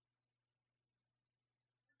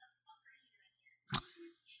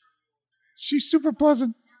 She's super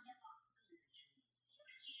pleasant.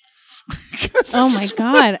 Oh, my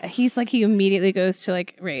God. He's like, he immediately goes to,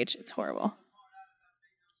 like, rage. It's horrible.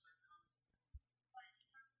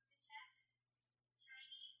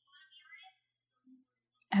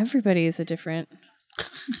 Everybody is a different...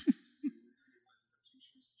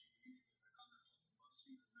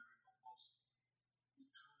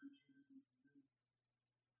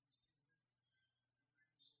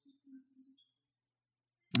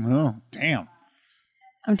 Oh, damn.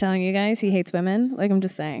 I'm telling you guys, he hates women. Like, I'm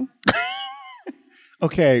just saying.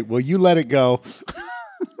 Okay, well, you let it go.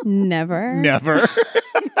 Never. Never.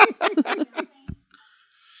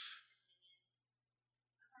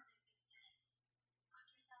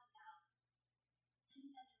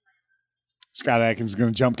 Scott Adkins is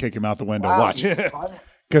going to jump kick him out the window. Wow, Watch. this is fun.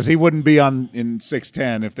 Because he wouldn't be on in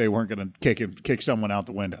 6'10" if they weren't going to kick someone out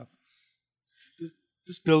the window.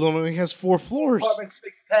 This building only has 4 floors. Apartment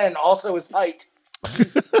 610, also his height.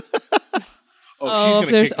 Oh, if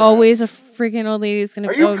there's always a freaking old lady who's going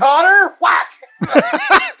Are to you Connor? Whack!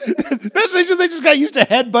 They just got used to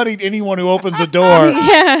headbutting anyone who opens a door.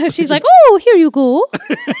 Yeah, she's like, oh, here you go.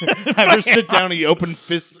 have her sit down. He open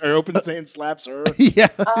fists or open hand slaps her. Yeah.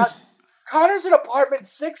 Connor's in apartment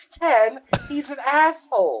 610. He's an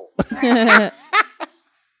asshole.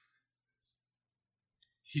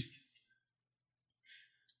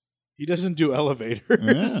 He doesn't do elevator.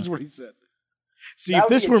 Yeah. This is what he said. See, That if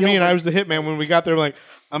would this be a were me deal and I breaker. was the hitman, when we got there, like,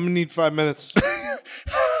 I'm gonna need 5 minutes.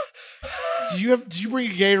 Did you bring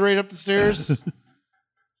a Gatorade up the stairs?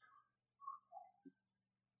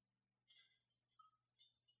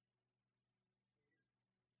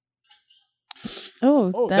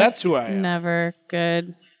 Oh, that's who I am. Never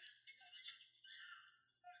good.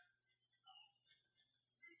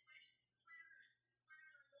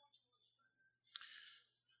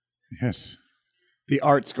 Yes. The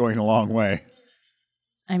art's going a long way.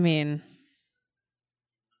 I mean,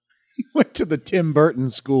 Went to the Tim Burton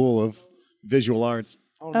School of Visual Arts.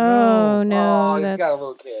 Oh oh no, Oh, he's that's got a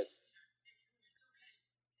little kid.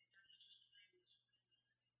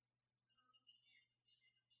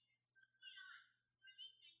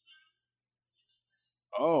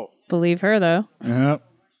 Oh, believe her though. Yep.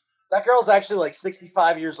 That girl's actually like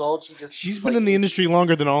 65 years old. she's been in the industry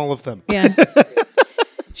longer than all of them. Yeah,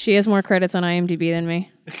 she has more credits on IMDb than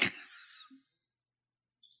me.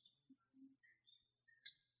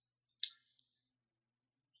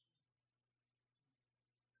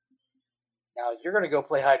 Now you're gonna go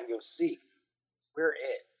play hide and go seek. We're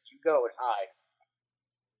it. You go and hide.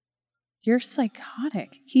 You're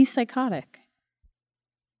psychotic. He's psychotic.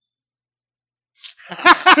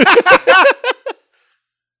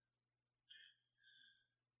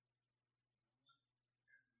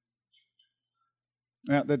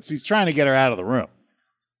 Yeah, he's trying to get her out of the room.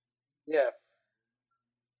 Yeah.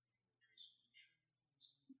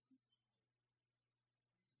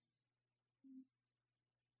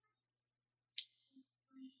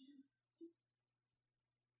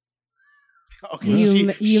 Okay,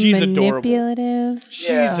 You she's adorable. manipulative. She's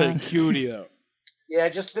Yeah. a cutie though. Yeah,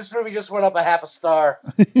 just this movie just went up a half a star.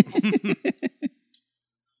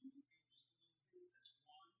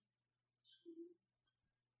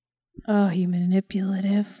 Oh, you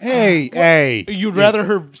manipulative. Hey. You'd rather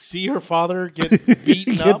her see her father get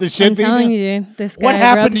beaten Get up? the shit I'm beaten telling out? you, this guy What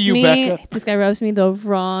happened rubs to you, me, Becca? This guy rubs me the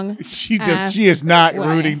wrong. She is not way.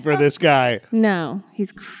 rooting for this guy. No,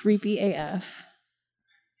 he's creepy AF.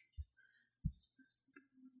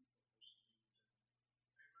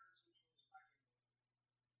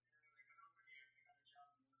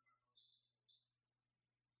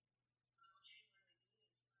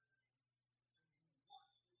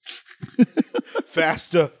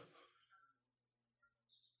 Faster.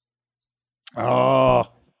 Oh.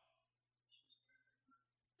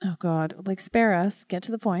 Oh God, like spare us. Get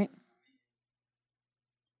to the point.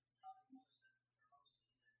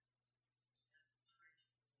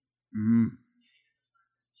 Mm.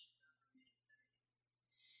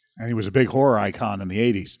 And he was a big horror icon in the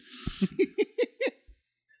 80s.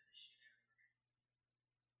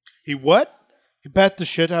 He what? He bet the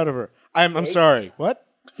shit out of her. I'm sorry. What?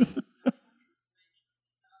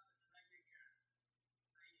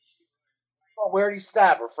 Well, where did he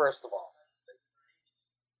stab her, first of all?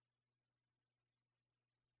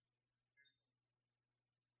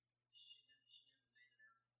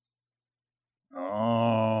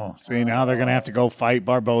 Oh, see, now they're going to have to go fight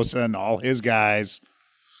Barbosa and all his guys.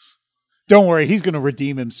 Don't worry, he's going to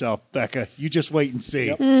redeem himself, Becca. You just wait and see.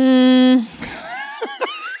 Mm,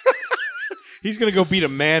 He's going to go beat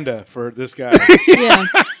Amanda for this guy. yeah.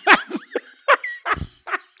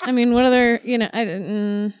 I mean, what other? I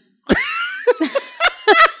didn't.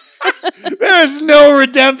 There's no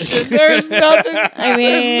redemption. There's nothing. I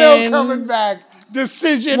There's no mean, coming back.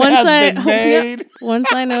 Decision Once has I- been made. Once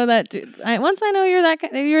I know that dude. Once I know you're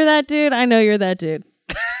that dude. I know you're that dude.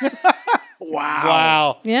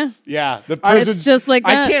 Wow. Yeah. Yeah. The It's prison's just like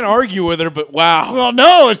that. I can't argue with her, but wow. Well,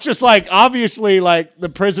 no, it's just like obviously like the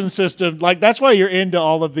prison system, like that's why you're into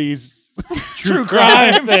all of these true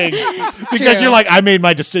crime things. Because true. you're like, I made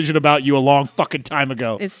my decision about you a long fucking time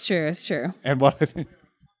ago. It's true. It's true. And what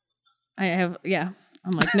I have. Yeah.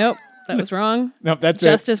 I'm like, nope. That was wrong. no, that's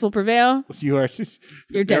Justice will prevail. it. You are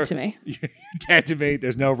You're dead to me. You're dead to me.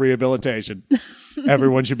 There's no rehabilitation.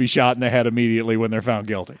 Everyone should be shot in the head immediately when they're found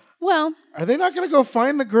guilty. Well, Are they not going to go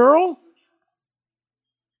find the girl?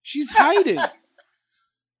 She's hiding.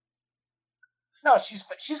 No,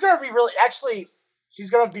 she's gonna be really she's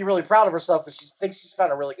gonna be really proud of herself because she thinks she's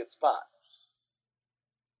found a really good spot.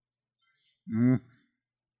 Mm.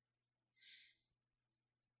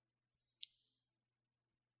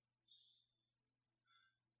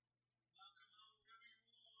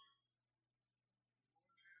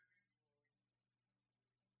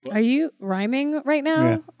 are you rhyming right now?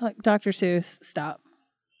 Yeah. Like Dr. Seuss, stop.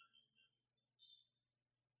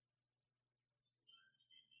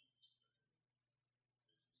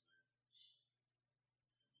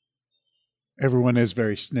 Everyone is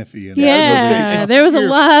very sniffy. In Yeah, there was a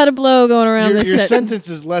lot of blow going around this Your set. sentence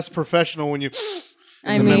is less professional when you.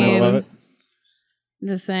 I in the middle of mean, it.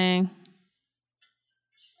 just saying.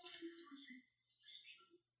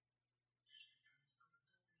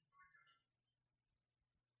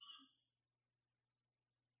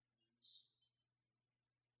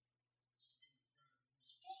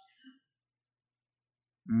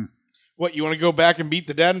 What, you want to go back and beat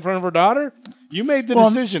the dad in front of her daughter? You made the Well,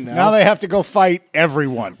 decision now. Now they have to go fight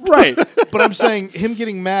everyone. right. But I'm saying him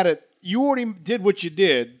getting mad at. You already did what you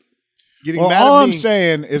did. Getting Well, mad all at I'm me.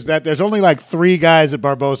 saying is that there's only like 3 guys at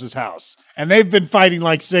Barbosa's house, and they've been fighting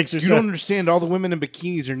like 6 or You 7. don't understand. All the women in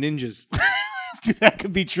bikinis are ninjas. That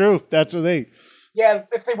could be true. That's what they. Yeah,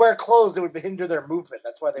 if they wear clothes, it would hinder their movement.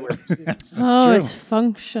 That's why they wear. Oh, true. it's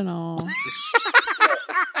functional.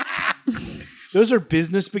 Those are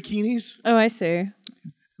business bikinis. Oh, I see.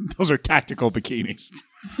 Those are tactical bikinis.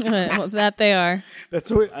 Well, that they are. That's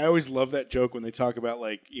what I always love that joke when they talk about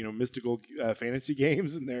like mystical fantasy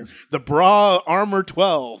games and they're the bra armor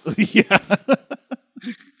 12. Yeah.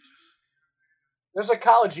 There's a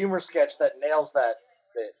College Humor sketch that nails that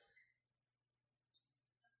bit.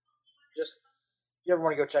 Just, you ever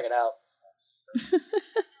want to go check it out?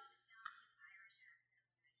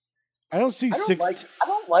 I don't see I don't six.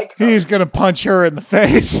 like her. He's gonna punch her in the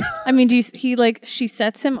face. I mean, she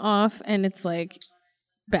sets him off, and it's like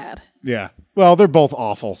bad. Yeah. Well, they're both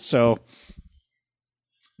awful, so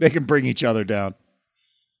they can bring each other down.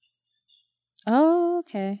 Oh,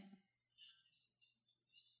 okay.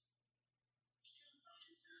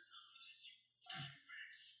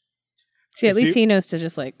 See, at Is least he knows to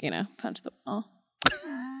just punch the wall.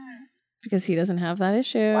 Because he doesn't have that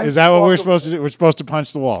issue. Is that what we're supposed to do? We're supposed to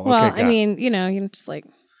punch the wall. Well, Okay, I mean, you can just like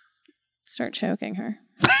start choking her.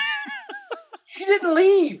 She didn't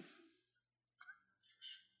leave.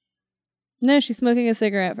 No, she's smoking a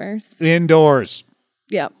cigarette first. Indoors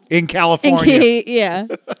Yeah. in California. Yeah.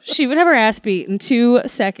 She would have her ass beat in 2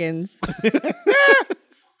 seconds.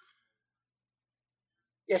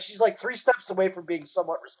 Yeah, she's like 3 steps away from being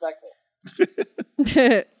somewhat respectful.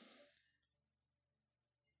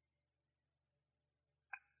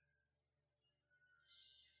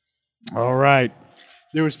 All right.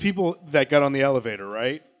 There was people that got on the elevator,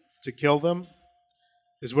 right? To kill them,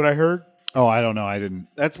 is what I heard. Oh, I don't know. I didn't.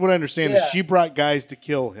 That's what I understand. Yeah. Is she brought guys to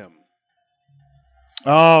kill him.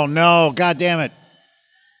 Oh no! God damn it!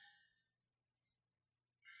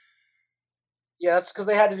 Yeah, that's because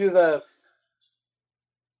they had to do the.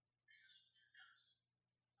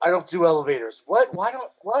 I don't do elevators. What? Why don't?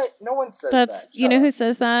 What? No one says That's, that. you know who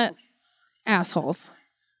says that? Assholes.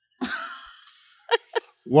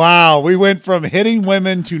 Wow, we went from hitting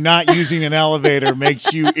women to not using an elevator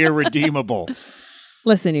makes you irredeemable.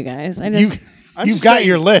 Listen, you guys. I'm You've just got saying,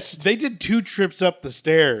 your list. They did 2 trips up the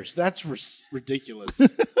stairs. That's ridiculous.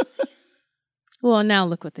 Well, now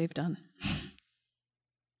look what they've done.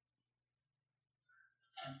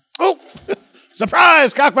 Oh,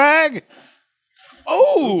 surprise, cockbag!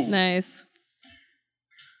 Oh, Nice.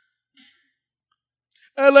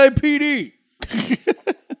 LAPD.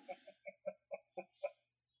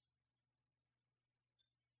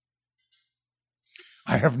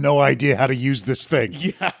 I have no idea how to use this thing.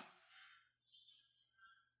 Yeah.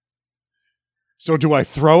 So do I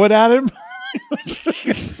throw it at him?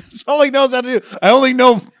 That's all he knows how to do. I only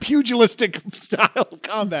know pugilistic style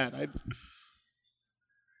combat.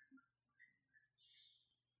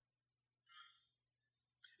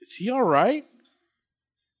 Is he all right?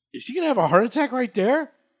 Is he going to have a heart attack right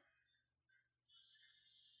there?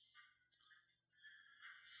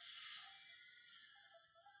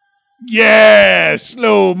 Yeah,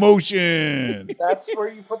 slow motion. That's where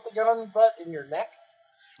you put the gun butt in your neck.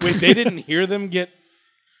 Wait, they didn't hear them get...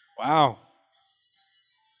 Wow.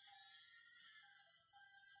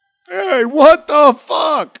 Hey, what the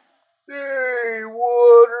fuck? Hey,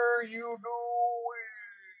 what are you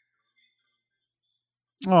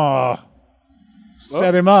doing? Oh,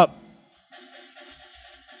 set him up.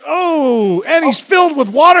 Oh, and he's filled with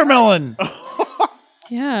watermelon.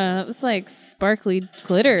 Yeah, that was like sparkly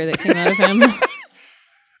glitter that came out of him.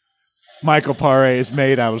 Michael Paré is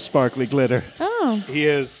made out of sparkly glitter. Oh. He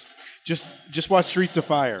is. Just watch Streets of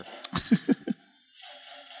Fire.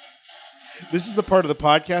 This is the part of the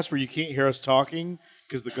podcast where you can't hear us talking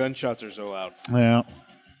because the gunshots are so loud. Yeah.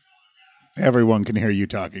 Everyone can hear you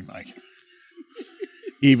talking, Mike.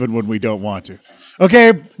 Even when we don't want to.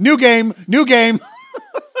 Okay, new game. New game.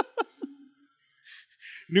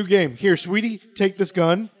 Here, sweetie, take this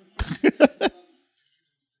gun.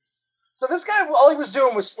 So this guy, all he was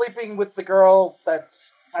doing was sleeping with the girl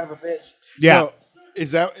that's kind of a bitch. Yeah. No,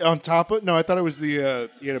 is that on top of... No, I thought it was he had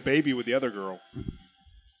a baby with the other girl.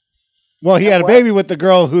 Well, he had a What? baby with the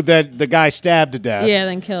girl who the guy stabbed to death. Yeah,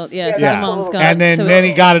 then killed. Yeah, Yeah, so that's his the mom's little- gone. And then, so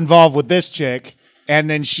he got involved with this chick. And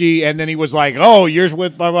then he was like, oh, you're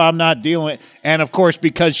with blah, blah, I'm not dealing with. And of course,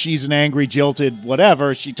 because she's an angry, jilted,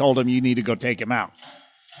 whatever, she told him, you need to go take him out.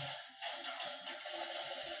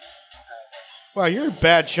 Wow, you're a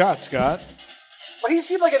bad shot, Scott. But he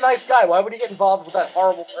seemed like a nice guy. Why would he get involved with that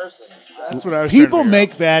horrible person? That's what I was People trying to figure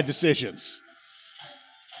make bad decisions.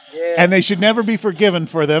 Yeah. And they should never be forgiven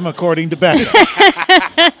for them, according to Becca.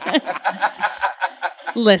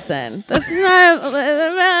 Listen, that's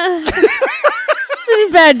not. This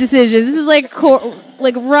is bad decisions. This is like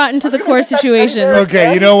rotten to the core situations.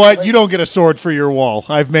 Okay, you know what? You don't get a sword for your wall.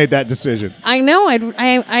 I've made that decision. I know.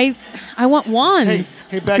 I want wands.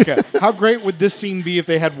 Hey, Becca, how great would this scene be if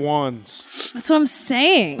they had wands? That's what I'm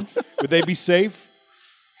saying. Would they be safe?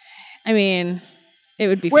 I mean, it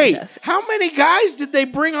would be Wait, fantastic. how many guys did they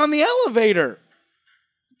bring on the elevator?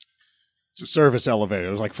 It's a service elevator.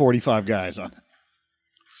 There's like 45 guys on it.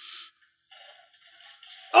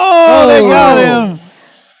 Oh, they got him.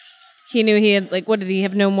 He knew he had what did he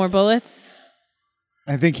have? No more bullets.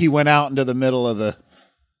 I think he went out into the middle of the.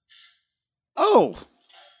 Oh.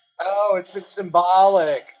 Oh, it's been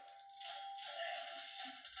symbolic.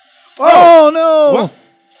 Oh, no. What?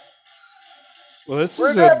 Well, this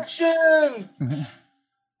is a... Redemption!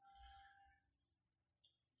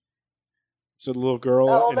 So the little girl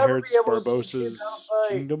I'll never inherits be able to see kids Barbossa's outside.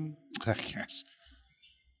 kingdom. I guess.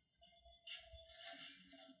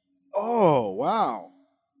 Oh, wow.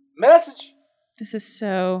 Message. This is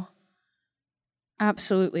so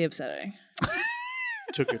absolutely upsetting.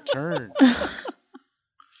 Took a turn.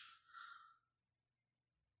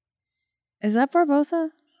 Is that Barbosa?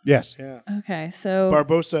 Yes. Yeah. Okay, so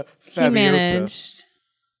Barbosa he Fabiosa.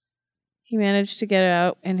 managed to get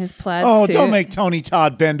out in his plaid Oh, suit. don't make Tony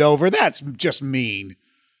Todd bend over. That's just mean.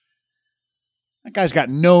 That guy's got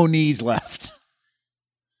no knees left.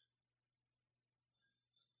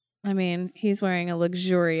 I mean, he's wearing a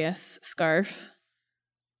luxurious scarf.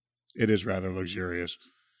 It is rather luxurious.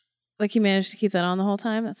 Like he managed to keep that on the whole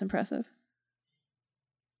time. That's impressive.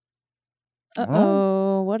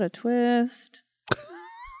 Uh-oh, what a twist.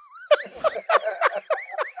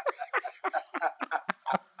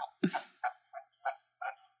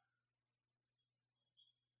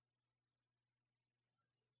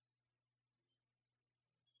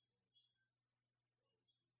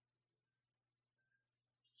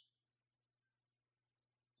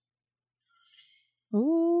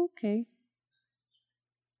 Okay.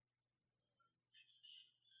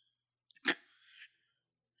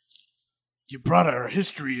 You brought our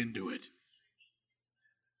history into it.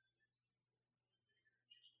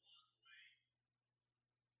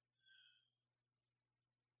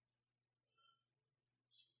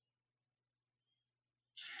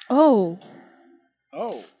 Oh,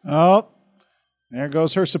 Oh. Oh, there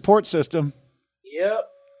goes her support system. Yep.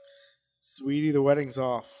 Sweetie, the wedding's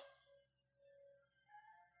off.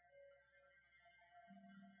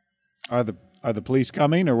 Are the police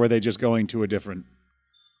coming, or were they just going to a different?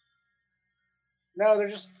 No,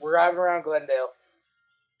 we're driving around Glendale.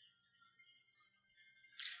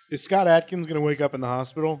 Is Scott Adkins going to wake up in the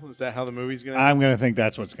hospital? Is that how the movie's going to I'm going to think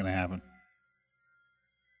that's what's going to happen.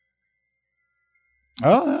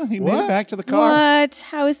 Oh, he made it What? back to the car. what?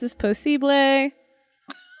 How is this possible? I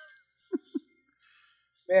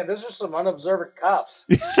Man, those are some unobservant cops.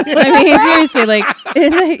 mean, seriously, like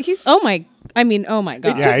he's. Oh my It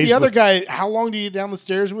god. Yeah, took he's the other guy how long to get down the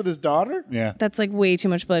stairs with his daughter? Yeah. That's like way too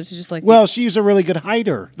much blood to just like. Well, she's a really good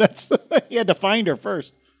hider. That's he had to find her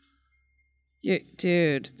first.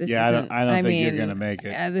 Dude, this Yeah, isn't. I don't think you're mean, gonna make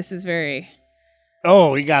it. This is very.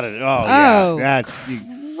 Oh, he got it. Oh, yeah. Oh. That's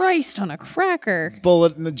Christ on a cracker.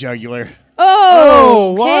 bullet in the jugular.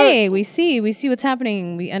 Oh, what? okay. We see what's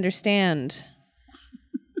happening. We understand.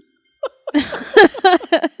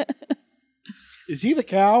 Is he the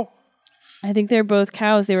cow? I think they're both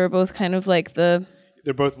cows. They were both kind of like the.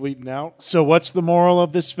 They're both bleeding out. So, what's the moral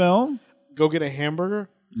of this film? Go get a hamburger.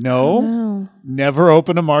 No, Oh, never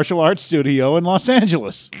open a martial arts studio in Los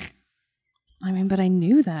Angeles. I mean, but I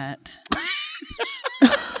knew that.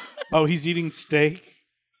 Oh, he's eating steak.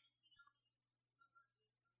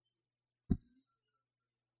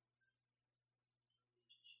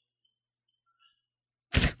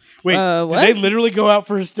 Wait, What? did they literally go out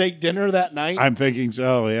for a steak dinner that night? I'm thinking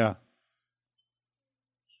so. Yeah.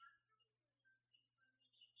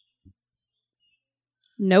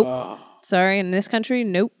 Nope. Oh. Sorry, in this country,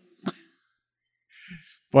 nope.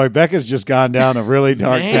 Boy, Becca's just gone down a really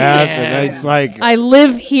dark Man. path, and it's like, I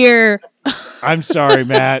live here. I'm sorry,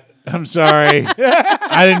 Matt. I'm sorry.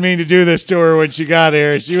 I didn't mean to do this to her when she got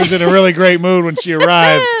here. She was in a really great mood when she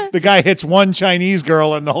arrived. The guy hits one Chinese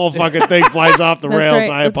girl, and the whole fucking thing flies off the That's rails. right,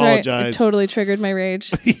 I that's right. apologize. It totally triggered my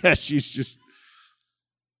rage. Yeah, he's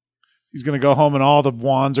going to go home, and all the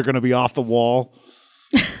wands are going to be off the wall.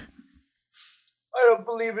 I don't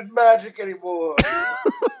believe in magic anymore.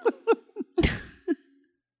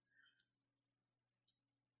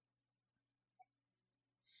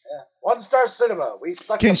 Yeah. 1-star cinema. We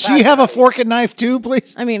suck. Can the she passion have a out of you. fork and knife too,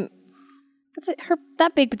 please? I mean, that's it.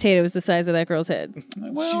 That baked potato is the size of that girl's head.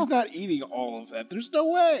 She's not eating all of that. There's no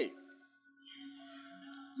way.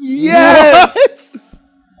 Yes.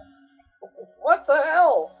 What the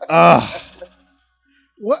hell?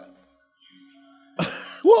 What?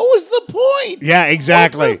 What was the point? Yeah,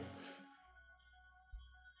 exactly.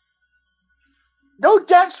 No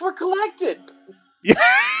debts were collected.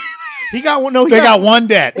 He got one. No, They got one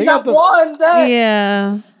debt. He got one debt.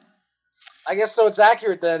 Yeah. I guess so. It's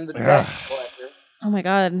accurate then. The debt collector. Oh my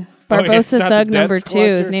God. Oh, it's Barbosa not the Thug number debts 2. His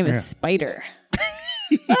collector? name is Yeah. Spider.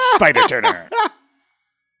 Spider Turner.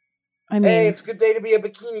 I mean, Hey, it's a good day to be a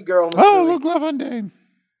bikini girl. In this Oh, movie. look, Lavendane.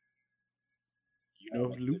 You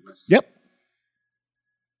know, Luke. Yep.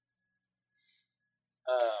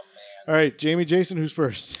 Oh All right, Jamie, Jason, who's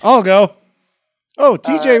first? I'll go. Oh,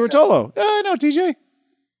 TJ go. Rotolo. No, TJ.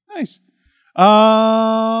 Nice.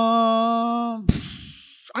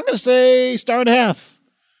 I'm going to say star and a half.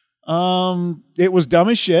 It was dumb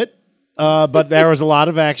as shit, but there was a lot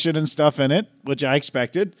of action and stuff in it, which I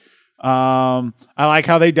expected. I like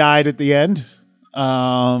how they died at the end.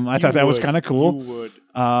 I thought that was kind of cool. You would.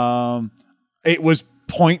 It was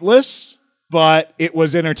pointless, but it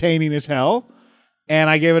was entertaining as hell. And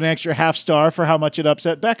I gave it an extra half star for how much it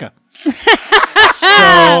upset Becca.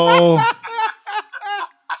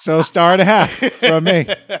 So star and a half from me.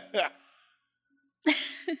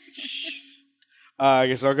 I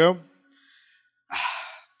guess I'll go.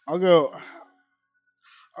 I'll go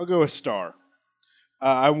a star.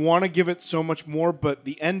 I want to give it so much more, but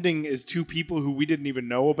the ending is two people who we didn't even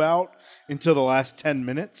know about until the last 10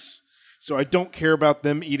 minutes. So I don't care about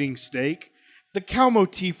them eating steak. The cow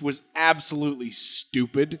motif was absolutely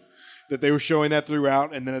stupid that they were showing that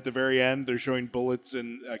throughout, and then at the very end they're showing bullets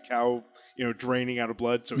and a cow, draining out of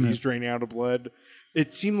blood, so he's draining out of blood.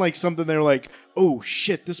 It seemed like something they were like, oh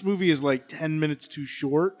shit, this movie is like 10 minutes too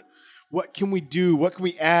short. What can we do? What can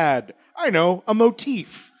we add? I know, a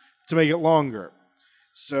motif to make it longer.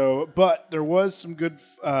 So, but there was some good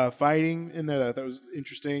fighting in there that I thought was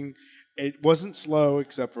interesting. It wasn't slow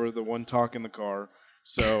except for the one talk in the car.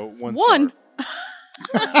 So one. Star.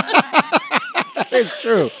 It's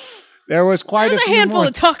true. There was quite There's a a few handful more.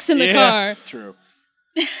 of talks in the car. True.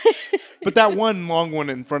 But that one long one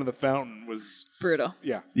in front of the fountain was Brutal.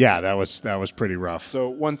 Yeah, that was pretty rough. so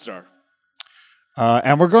 1 star.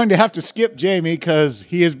 And we're going to have to skip Jamie because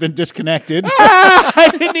he has been disconnected. I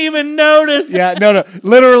didn't even notice. Yeah, no.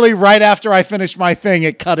 Literally right after I finished my thing,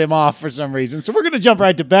 it cut him off for some reason. So we're going to jump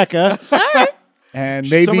right to Becca. All right. And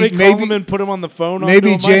Somebody call maybe him and put him on the phone.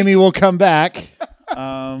 maybe onto a Jamie mic. will come back.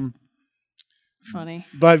 Funny.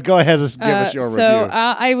 But go ahead and give us your So review.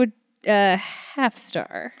 I would half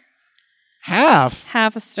star. Half.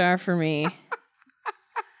 Half a star for me.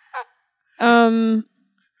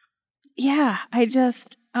 Yeah, I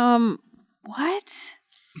just what?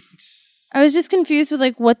 I was just confused with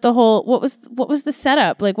like what was the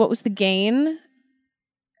setup? Like what was the gain?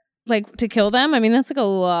 Like to kill them? I mean, that's like a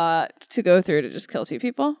lot to go through to just kill 2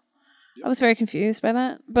 people. I was very confused by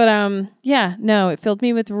that. But yeah, no, it filled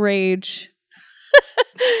me with rage.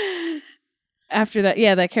 After that,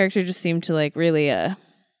 yeah, that character just seemed to like really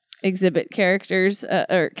exhibit characters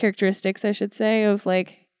or characteristics, I should say, of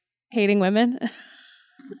like hating women.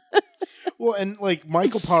 Well, and like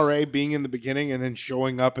Michael Paré being in the beginning and then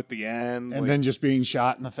showing up at the end, And like, then just being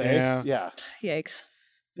shot in the face. Yeah. Yikes.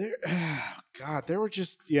 there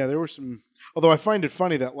were some. Although I find it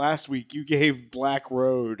funny that last week you gave Black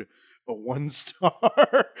Road a 1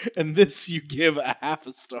 star, and this you give a half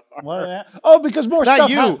a star. What? Oh, because more Not stuff.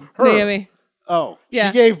 you, her. Naomi. Oh. Yeah.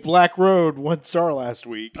 She gave Black Road 1 star last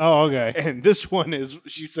week, Oh, okay. and this one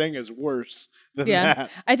she's saying is worse than Yeah.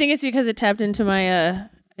 that. I think it's because it tapped into my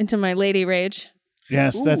lady rage.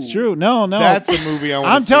 Yes, that's Ooh. true. No. That's a movie I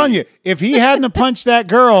want. I'm telling you, if he hadn't have punched that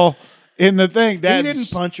girl in the thing, he that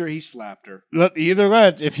didn't punch her; he slapped her. either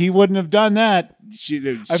way, if he wouldn't have done that, she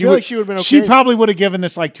feel like she would've been okay. She probably would have given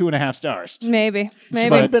this like 2.5 stars. Maybe. It Maybe.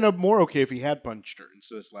 might have been more okay if he had punched her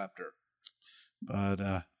instead of slapped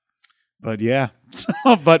her. But yeah,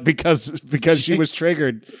 but because she was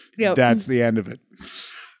triggered, Yep. that's the end of it.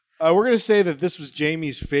 We're gonna say that this was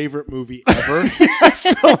Jamie's favorite movie ever.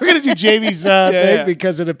 So we're gonna do Jamie's thing yeah.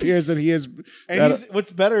 because it appears that he is. And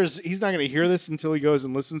what's better is he's not going to hear this until he goes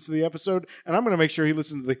and listens to the episode, and I'm going to make sure he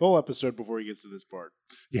listens to the whole episode before he gets to this part.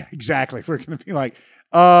 Yeah, exactly. We're going to be like,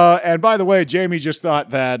 and by the way, Jamie just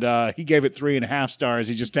thought that he gave it 3.5 stars.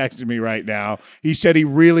 He just texted me right now. He said he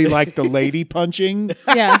really liked the lady punching,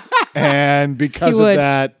 Yeah. and because He of would.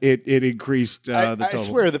 that, it increased the I total.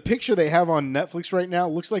 swear, the picture they have on Netflix right now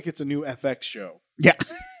looks like it's a new FX show. Yeah,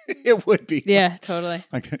 it would be. Yeah, totally.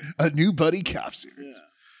 Like a new buddy cop series.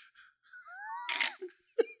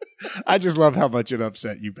 I just love how much it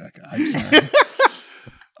upset you, Becca. I'm sorry.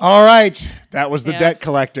 All right. That was The Yeah. Debt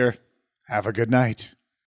Collector. Have a good night.